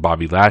talk to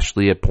Bobby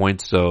Lashley at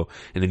points. So,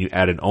 and then you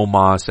add an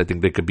Omos, I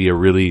think that could be a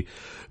really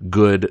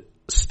good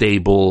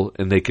stable,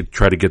 and they could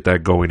try to get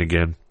that going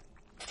again,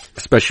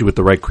 especially with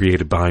the right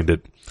creative behind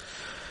it.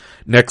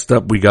 Next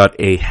up, we got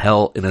a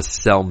Hell in a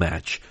Cell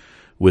match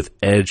with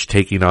Edge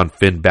taking on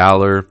Finn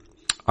Balor.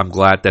 I'm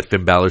glad that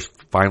Finn Balor's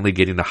finally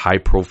getting a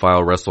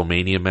high-profile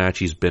WrestleMania match.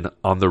 He's been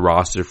on the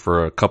roster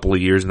for a couple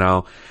of years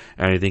now,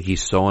 and I think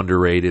he's so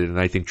underrated, and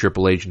I think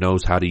Triple H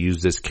knows how to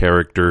use this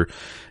character,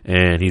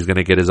 and he's going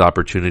to get his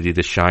opportunity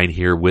to shine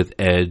here with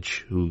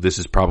Edge, who this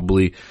is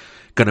probably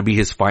going to be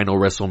his final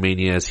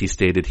WrestleMania, as he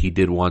stated he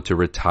did want to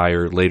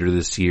retire later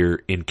this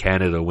year in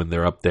Canada when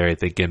they're up there, I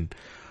think in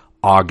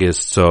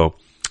August. So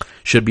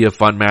should be a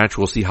fun match.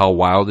 We'll see how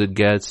wild it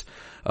gets.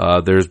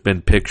 There's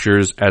been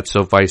pictures at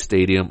SoFi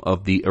Stadium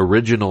of the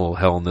original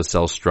Hell in the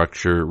Cell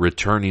structure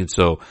returning,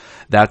 so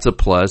that's a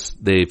plus.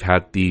 They've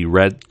had the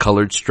red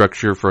colored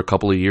structure for a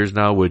couple of years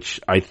now,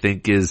 which I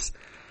think is,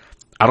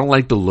 I don't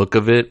like the look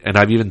of it, and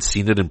I've even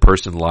seen it in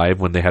person live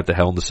when they had the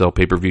Hell in the Cell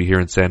pay-per-view here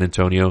in San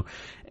Antonio,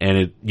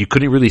 and you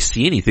couldn't really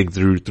see anything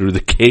through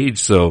the cage,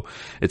 so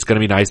it's gonna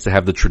be nice to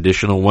have the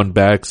traditional one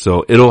back,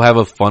 so it'll have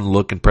a fun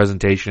look and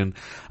presentation.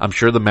 I'm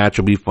sure the match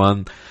will be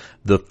fun.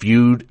 The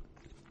feud,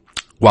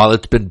 while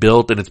it's been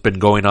built and it's been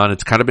going on,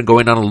 it's kind of been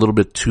going on a little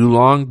bit too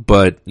long,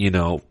 but,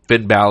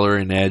 Finn Balor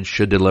and Edge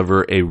should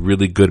deliver a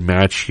really good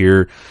match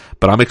here.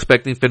 But I'm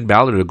expecting Finn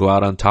Balor to go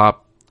out on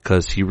top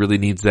because he really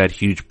needs that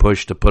huge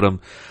push to put him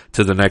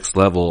to the next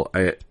level.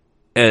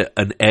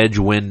 An Edge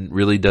win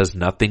really does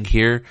nothing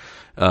here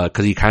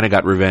because he kind of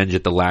got revenge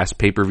at the last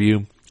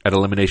pay-per-view at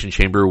Elimination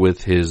Chamber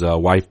with his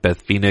wife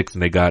Beth Phoenix,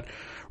 and they got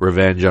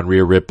revenge on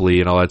Rhea Ripley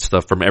and all that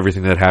stuff from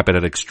everything that happened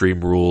at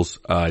Extreme Rules.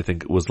 I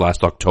think it was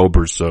last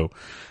October. So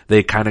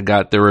they kind of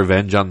got their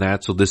revenge on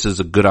that. So this is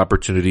a good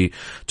opportunity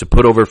to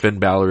put over Finn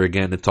Balor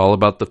again. It's all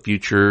about the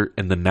future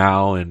and the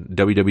now, and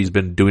WWE's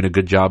been doing a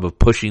good job of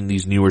pushing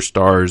these newer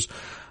stars.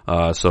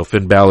 So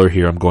Finn Balor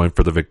here, I'm going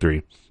for the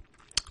victory.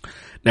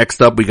 Next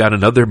up, we got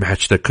another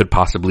match that could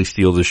possibly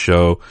steal the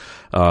show.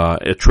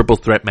 A triple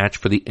threat match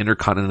for the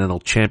Intercontinental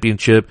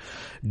Championship.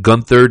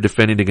 Gunther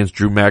defending against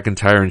Drew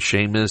McIntyre and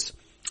Sheamus.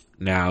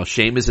 Now,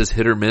 Sheamus is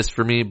hit or miss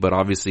for me, but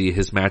obviously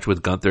his match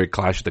with Gunther at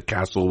Clash at the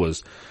Castle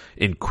was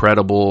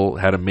incredible,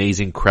 had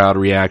amazing crowd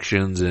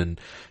reactions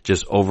and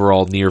just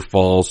overall near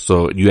falls.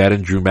 So you add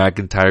in Drew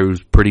McIntyre,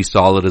 who's pretty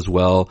solid as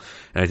well,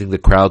 and I think the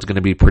crowd's going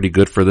to be pretty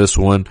good for this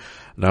one.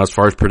 Now, as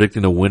far as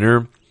predicting a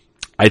winner,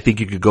 I think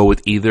you could go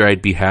with either.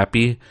 I'd be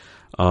happy.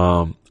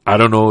 I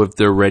don't know if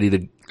they're ready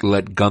to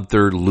let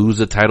Gunther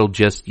lose a title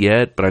just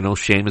yet, but I know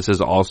Sheamus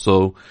is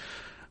also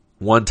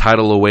one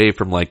title away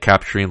from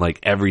capturing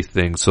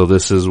everything. So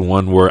this is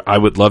one where I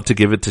would love to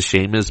give it to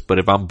Sheamus, but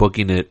if I'm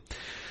booking it,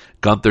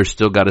 Gunther's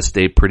still got to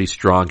stay pretty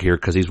strong here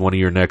because he's one of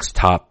your next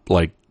top,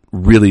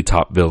 really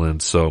top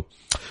villains. So,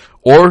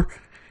 or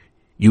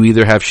you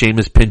either have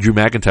Sheamus pin Drew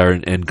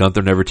McIntyre and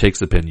Gunther never takes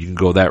the pin. You can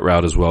go that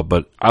route as well,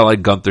 but I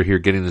like Gunther here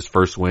getting his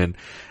first win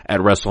at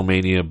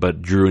WrestleMania,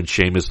 but Drew and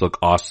Sheamus look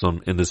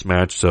awesome in this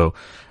match. So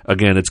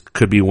again, it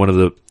could be one of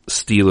the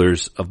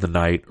stealers of the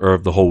night or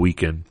of the whole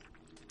weekend.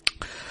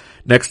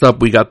 Next up,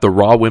 we got the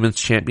Raw Women's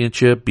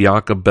Championship.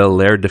 Bianca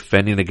Belair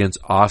defending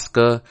against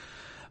Asuka.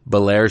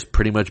 Belair's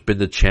pretty much been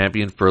the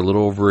champion for a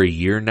little over a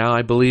year now,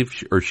 I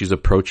believe, or she's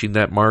approaching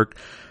that mark.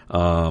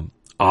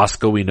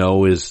 Asuka, we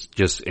know, is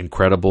just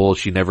incredible.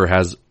 She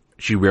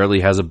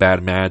rarely has a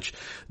bad match.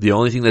 The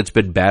only thing that's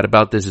been bad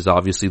about this is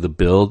obviously the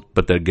build,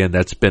 but again,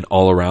 that's been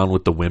all around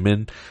with the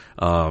women.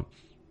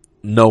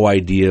 No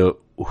idea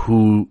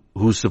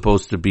who's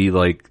supposed to be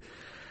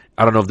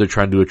I don't know if they're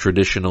trying to do a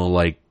traditional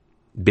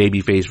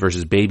babyface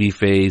versus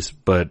babyface,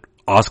 but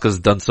Asuka's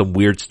done some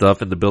weird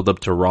stuff in the build up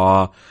to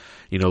Raw,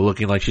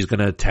 looking like she's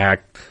gonna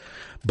attack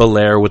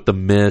Belair with the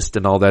mist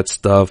and all that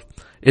stuff.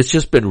 It's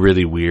just been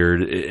really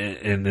weird,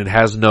 and it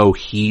has no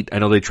heat. I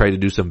know they tried to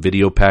do some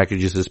video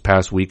packages this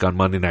past week on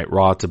Monday Night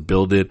Raw to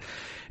build it,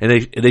 and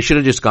they should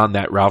have just gone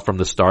that route from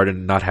the start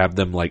and not have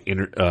them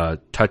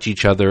touch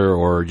each other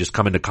or just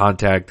come into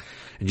contact,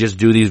 and just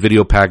do these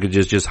video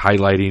packages just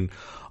highlighting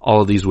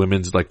all of these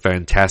women's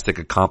fantastic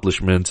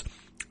accomplishments.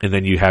 And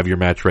then you have your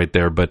match right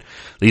there. But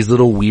these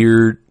little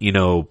weird,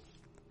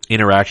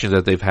 interactions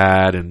that they've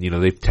had, and,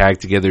 they've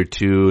tagged together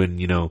too, and,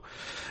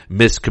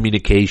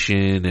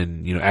 miscommunication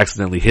and,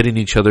 accidentally hitting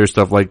each other,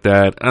 stuff like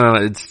that.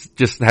 It's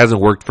just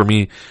hasn't worked for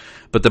me.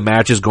 But the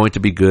match is going to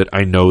be good.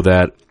 I know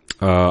that.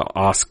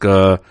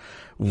 Asuka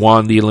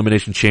won the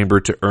Elimination Chamber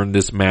to earn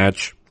this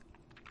match,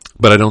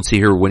 but I don't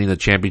see her winning the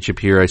championship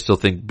here. I still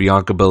think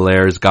Bianca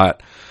Belair's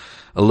got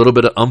a little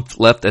bit of oomph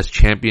left as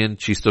champion.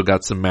 She's still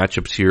got some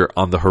matchups here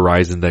on the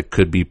horizon that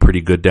could be pretty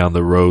good down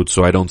the road.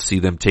 So I don't see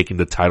them taking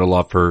the title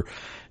off her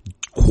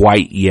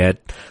quite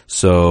yet.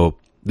 So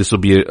this will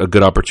be a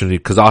good opportunity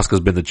because Asuka's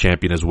been the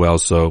champion as well.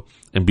 So,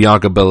 and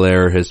Bianca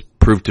Belair has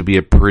proved to be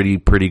a pretty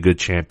good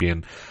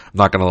champion. I'm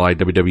not going to lie.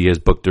 WWE has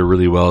booked her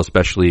really well,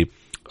 especially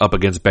up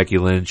against Becky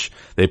Lynch.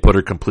 They put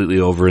her completely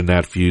over in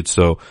that feud.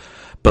 So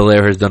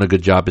Belair has done a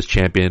good job as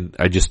champion.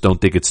 I just don't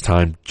think it's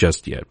time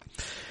just yet.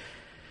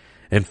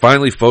 And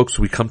finally, folks,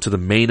 we come to the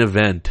main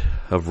event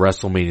of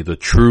WrestleMania, the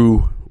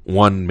true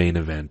one main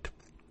event.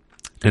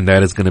 And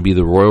that is going to be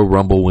the Royal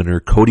Rumble winner,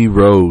 Cody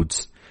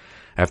Rhodes.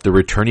 After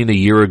returning a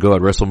year ago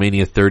at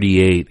WrestleMania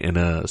 38 in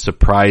a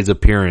surprise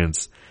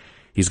appearance,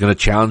 he's going to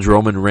challenge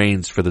Roman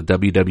Reigns for the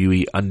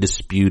WWE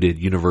Undisputed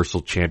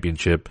Universal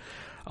Championship.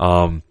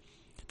 To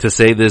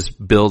say this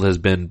build has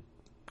been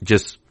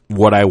just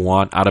what I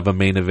want out of a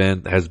main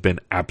event has been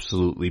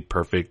absolutely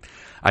perfect.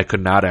 I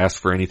could not ask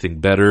for anything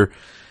better.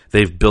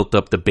 They've built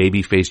up the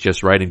babyface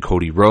just right in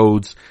Cody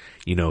Rhodes.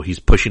 You know, he's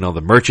pushing all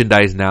the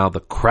merchandise now. The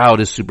crowd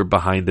is super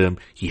behind him.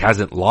 He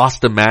hasn't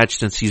lost a match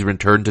since he's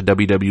returned to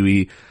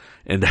WWE.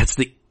 And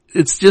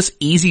it's just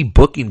easy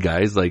booking,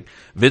 guys. Like,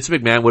 Vince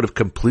McMahon would have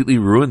completely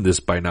ruined this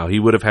by now. He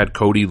would have had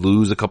Cody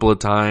lose a couple of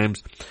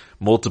times,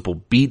 multiple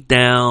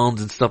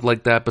beatdowns and stuff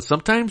like that. But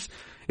sometimes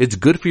it's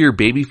good for your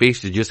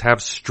babyface to just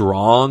have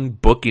strong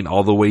booking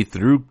all the way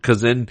through,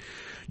 because then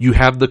you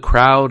have the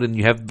crowd and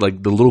you have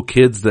like the little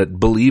kids that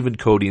believe in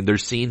Cody and they're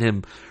seeing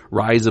him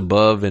rise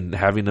above and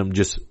having him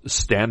just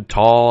stand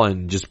tall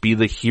and just be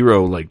the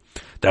hero. Like,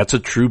 that's a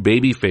true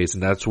babyface,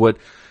 and that's what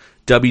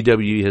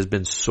WWE has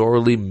been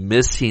sorely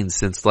missing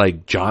since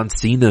like John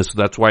Cena. So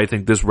that's why I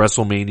think this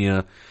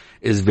WrestleMania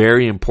is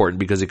very important,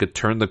 because it could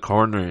turn the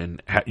corner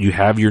and you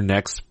have your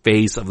next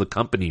face of the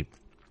company.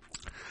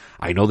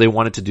 I know they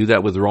wanted to do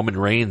that with Roman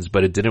Reigns,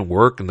 but it didn't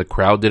work and the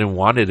crowd didn't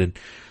want it. And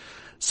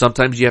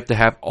sometimes you have to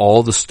have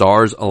all the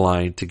stars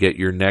aligned to get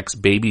your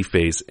next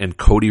babyface, and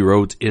Cody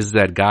Rhodes is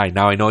that guy.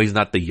 Now, I know he's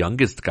not the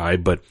youngest guy,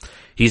 but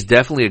he's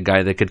definitely a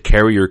guy that could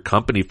carry your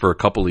company for a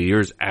couple of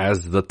years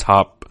as the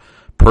top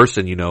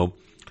person. You know,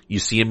 you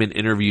see him in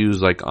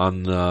interviews like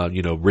on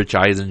Rich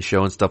Eisen's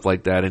show and stuff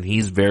like that, and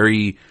he's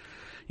very,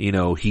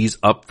 he's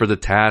up for the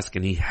task,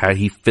 and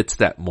he fits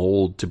that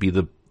mold to be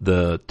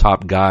the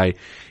top guy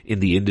in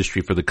the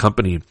industry for the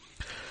company.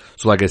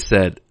 So like I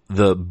said,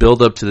 the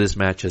build up to this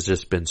match has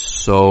just been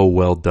so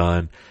well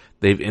done.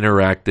 They've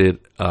interacted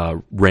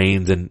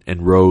Reigns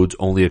and Rhodes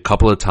only a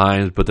couple of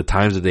times, but the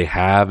times that they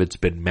have, it's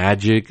been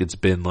magic. It's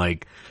been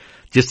like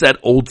just that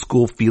old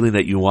school feeling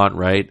that you want,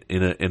 right?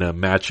 In a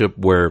matchup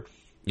where,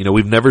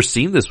 we've never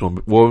seen this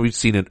one. Well, we've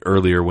seen it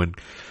earlier when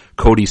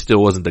Cody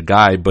still wasn't the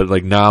guy, but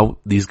like now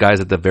these guys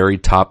at the very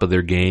top of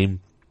their game,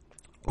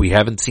 we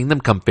haven't seen them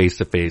come face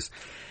to face,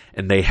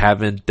 and they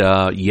haven't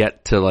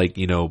yet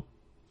to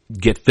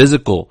get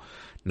physical.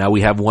 Now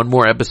we have one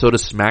more episode of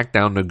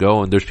SmackDown to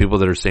go, and there's people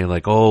that are saying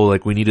like, oh,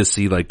 like we need to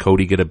see like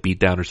Cody get a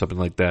beatdown or something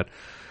like that.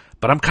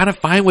 But I'm kind of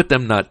fine with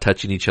them not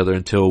touching each other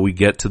until we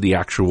get to the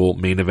actual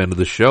main event of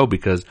the show,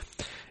 because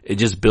it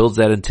just builds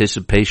that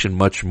anticipation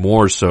much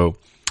more. So,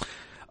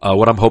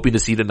 what I'm hoping to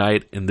see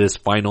tonight in this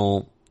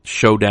final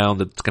showdown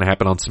that's going to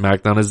happen on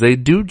SmackDown is they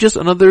do just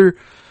another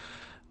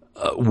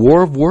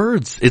war of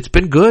words. It's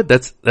been good.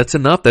 That's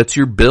enough. That's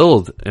your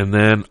build. And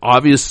then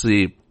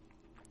obviously,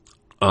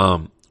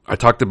 I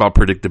talked about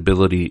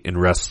predictability in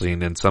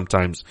wrestling, and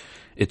sometimes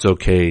it's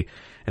okay.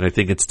 And I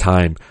think it's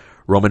time.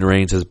 Roman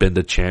Reigns has been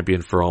the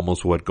champion for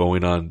almost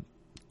going on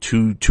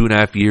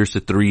 2.5 years to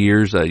 3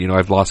 years.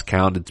 I've lost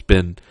count. It's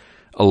been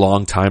a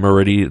long time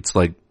already. It's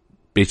like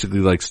basically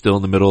like still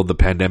in the middle of the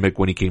pandemic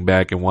when he came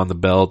back and won the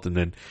belt, and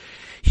then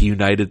he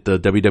united the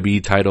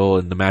WWE title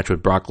in the match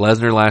with Brock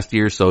Lesnar last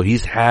year. So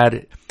he's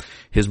had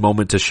his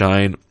moment to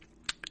shine,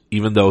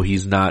 even though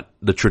he's not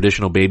the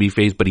traditional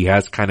babyface, but he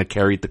has kind of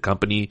carried the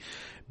company,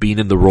 being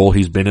in the role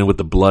he's been in with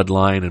the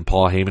Bloodline and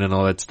Paul Heyman and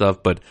all that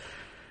stuff. But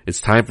it's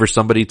time for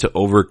somebody to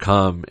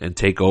overcome and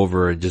take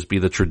over and just be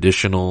the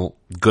traditional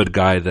good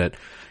guy that,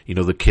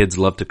 the kids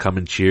love to come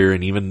and cheer.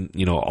 And even,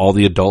 all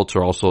the adults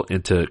are also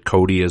into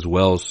Cody as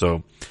well.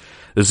 So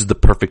this is the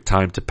perfect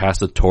time to pass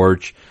the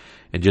torch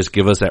and just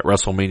give us that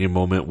WrestleMania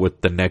moment with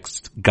the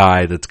next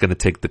guy that's going to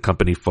take the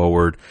company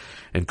forward.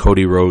 And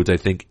Cody Rhodes, I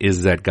think,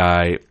 is that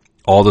guy.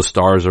 All the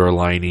stars are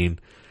aligning.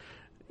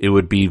 It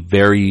would be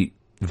very,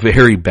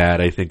 very bad,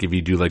 I think, if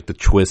you do like the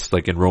twist,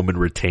 like in Roman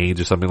retains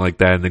or something like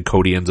that, and then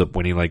Cody ends up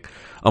winning like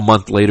a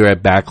month later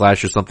at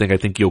Backlash or something. I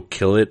think you'll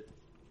kill it.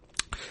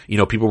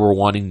 People were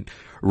wanting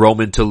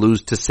Roman to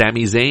lose to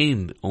Sami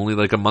Zayn only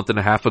like a month and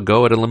a half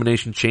ago at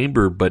Elimination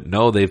Chamber, but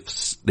no, they've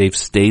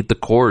stayed the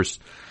course.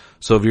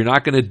 So if you're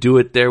not going to do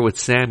it there with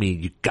Sami,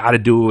 you got to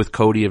do it with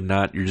Cody. If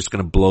not, you're just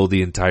going to blow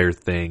the entire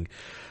thing.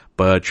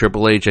 But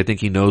Triple H, I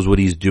think he knows what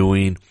he's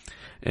doing.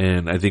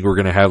 And I think we're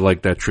going to have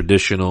like that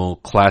traditional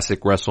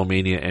classic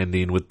WrestleMania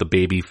ending with the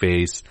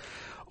babyface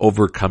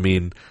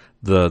overcoming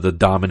the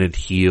dominant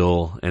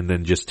heel, and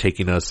then just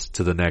taking us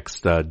to the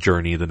next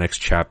journey, the next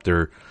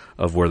chapter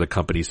of where the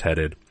company's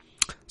headed.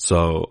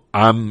 So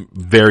I'm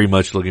very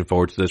much looking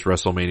forward to this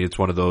WrestleMania. It's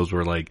one of those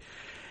where like,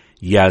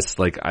 yes,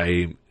 like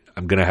I'm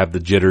going to have the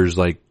jitters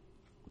like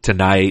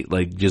tonight,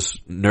 like just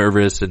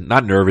nervous, and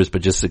not nervous,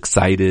 but just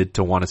excited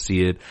to want to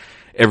see it.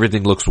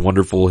 Everything looks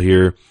wonderful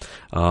here.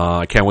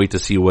 I can't wait to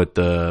see what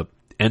the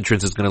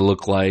entrance is going to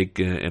look like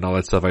and all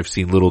that stuff. I've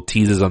seen little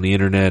teases on the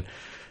internet.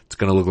 It's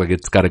going to look like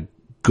it's got a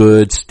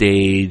good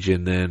stage,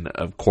 and then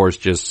of course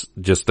just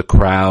the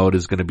crowd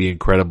is going to be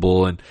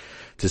incredible, and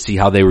to see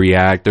how they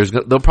react.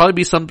 There'll probably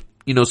be some,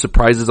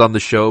 surprises on the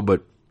show,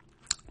 but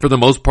for the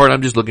most part,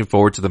 I'm just looking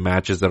forward to the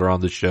matches that are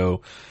on the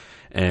show.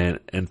 And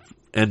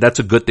that's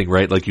a good thing,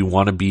 right? Like, you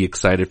want to be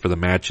excited for the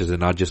matches and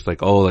not just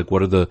like, oh, like,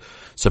 what are the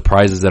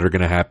surprises that are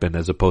going to happen,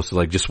 as opposed to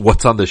like just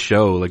what's on the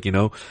show, like, you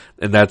know.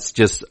 And that's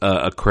just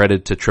a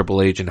credit to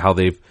Triple H and how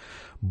they've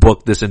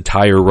booked this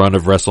entire run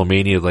of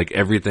WrestleMania. Like,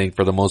 everything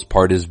for the most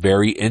part is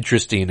very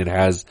interesting. It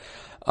has,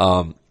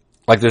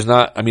 like, there's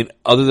not, I mean,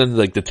 other than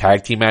like the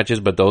tag team matches,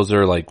 but those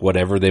are like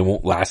whatever, they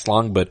won't last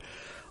long, but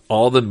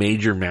all the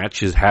major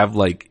matches have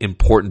like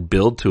important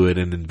build to it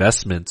and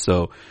investment.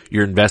 So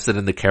you're invested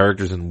in the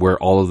characters and where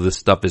all of this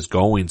stuff is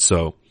going.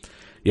 So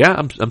yeah,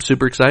 I'm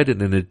super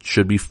excited, and it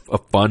should be a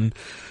fun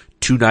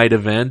 2-night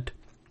event.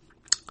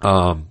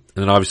 And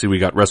then obviously we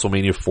got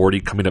WrestleMania 40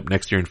 coming up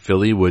next year in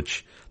Philly,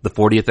 which the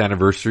 40th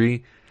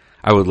anniversary,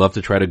 I would love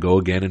to try to go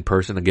again in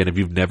person. Again, if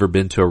you've never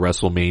been to a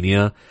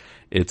WrestleMania,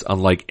 it's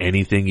unlike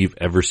anything you've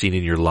ever seen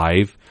in your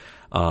life.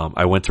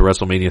 I went to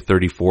WrestleMania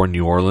 34 in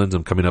New Orleans.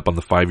 I'm coming up on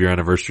the 5-year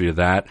anniversary of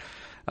that.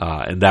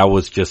 And that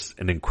was just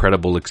an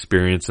incredible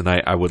experience, and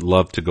I would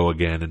love to go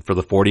again. And for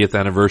the 40th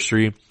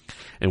anniversary,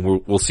 and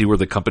we'll see where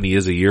the company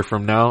is a year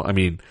from now. I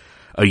mean,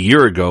 a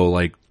year ago,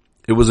 like,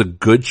 it was a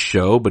good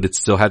show, but it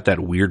still had that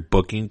weird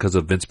booking because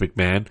of Vince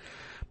McMahon.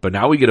 But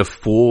now we get a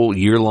full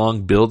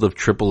year-long build of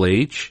Triple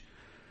H.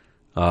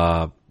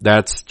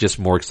 That's just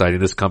more exciting.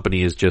 This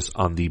company is just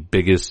on the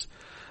biggest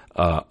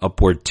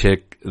upward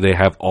tick. They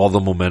have all the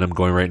momentum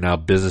going right now.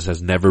 Business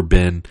has never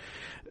been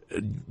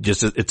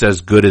just, it's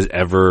as good as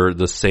ever.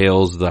 The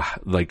sales,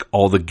 like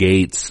all the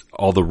gates,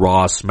 all the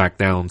Raw,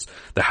 SmackDowns,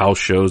 the house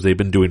shows, they've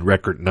been doing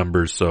record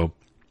numbers. So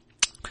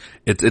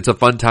it's a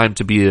fun time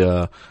to be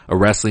a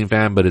wrestling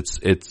fan, but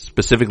it's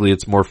specifically,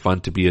 it's more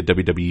fun to be a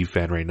WWE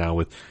fan right now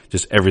with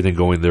just everything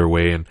going their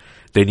way. And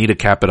they need to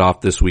cap it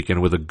off this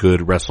weekend with a good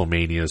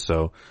WrestleMania.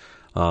 So,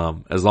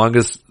 as long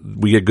as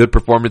we get good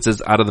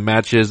performances out of the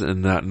matches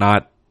and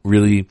not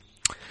really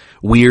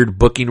weird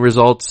booking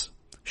results,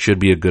 should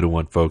be a good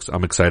one, folks.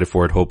 I'm excited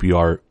for it. Hope you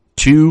are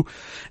too.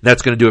 And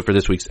that's going to do it for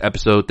this week's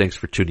episode. Thanks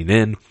for tuning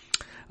in.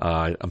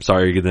 I'm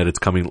sorry again that it's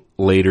coming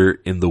later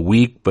in the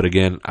week, but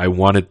again, I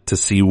wanted to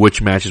see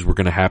which matches were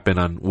going to happen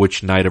on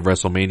which night of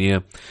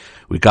WrestleMania.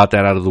 We got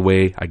that out of the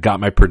way. I got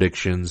my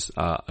predictions.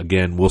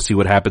 Again, we'll see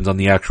what happens on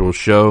the actual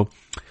show.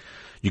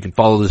 You can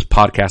follow this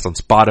podcast on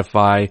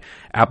Spotify,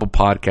 Apple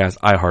Podcasts,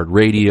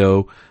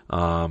 iHeartRadio,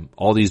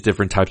 all these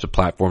different types of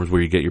platforms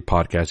where you get your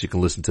podcasts. You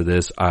can listen to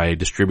this. I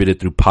distribute it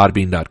through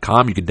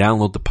Podbean.com. You can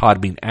download the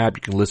Podbean app.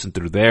 You can listen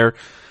through there.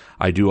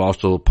 I do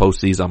also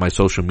post these on my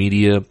social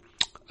media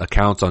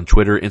accounts on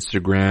Twitter,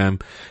 Instagram,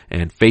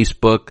 and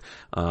Facebook.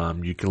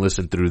 You can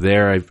listen through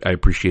there. I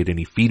appreciate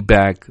any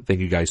feedback. Thank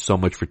you guys so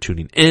much for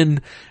tuning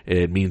in.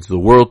 It means the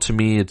world to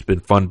me. It's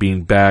been fun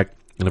being back.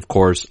 And of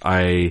course,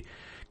 I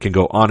can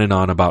go on and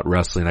on about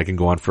wrestling. I can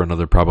go on for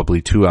another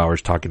probably 2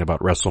 hours talking about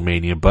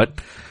WrestleMania,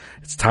 but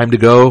it's time to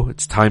go.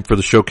 It's time for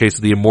the showcase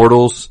of the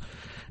Immortals,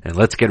 and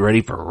let's get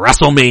ready for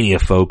WrestleMania,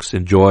 folks.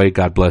 Enjoy.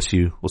 God bless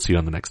you. We'll see you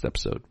on the next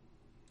episode.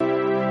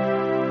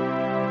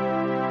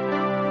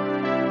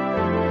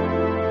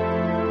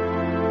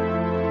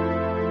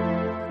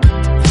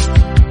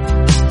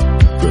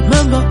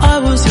 Remember, I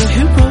was a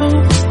hero.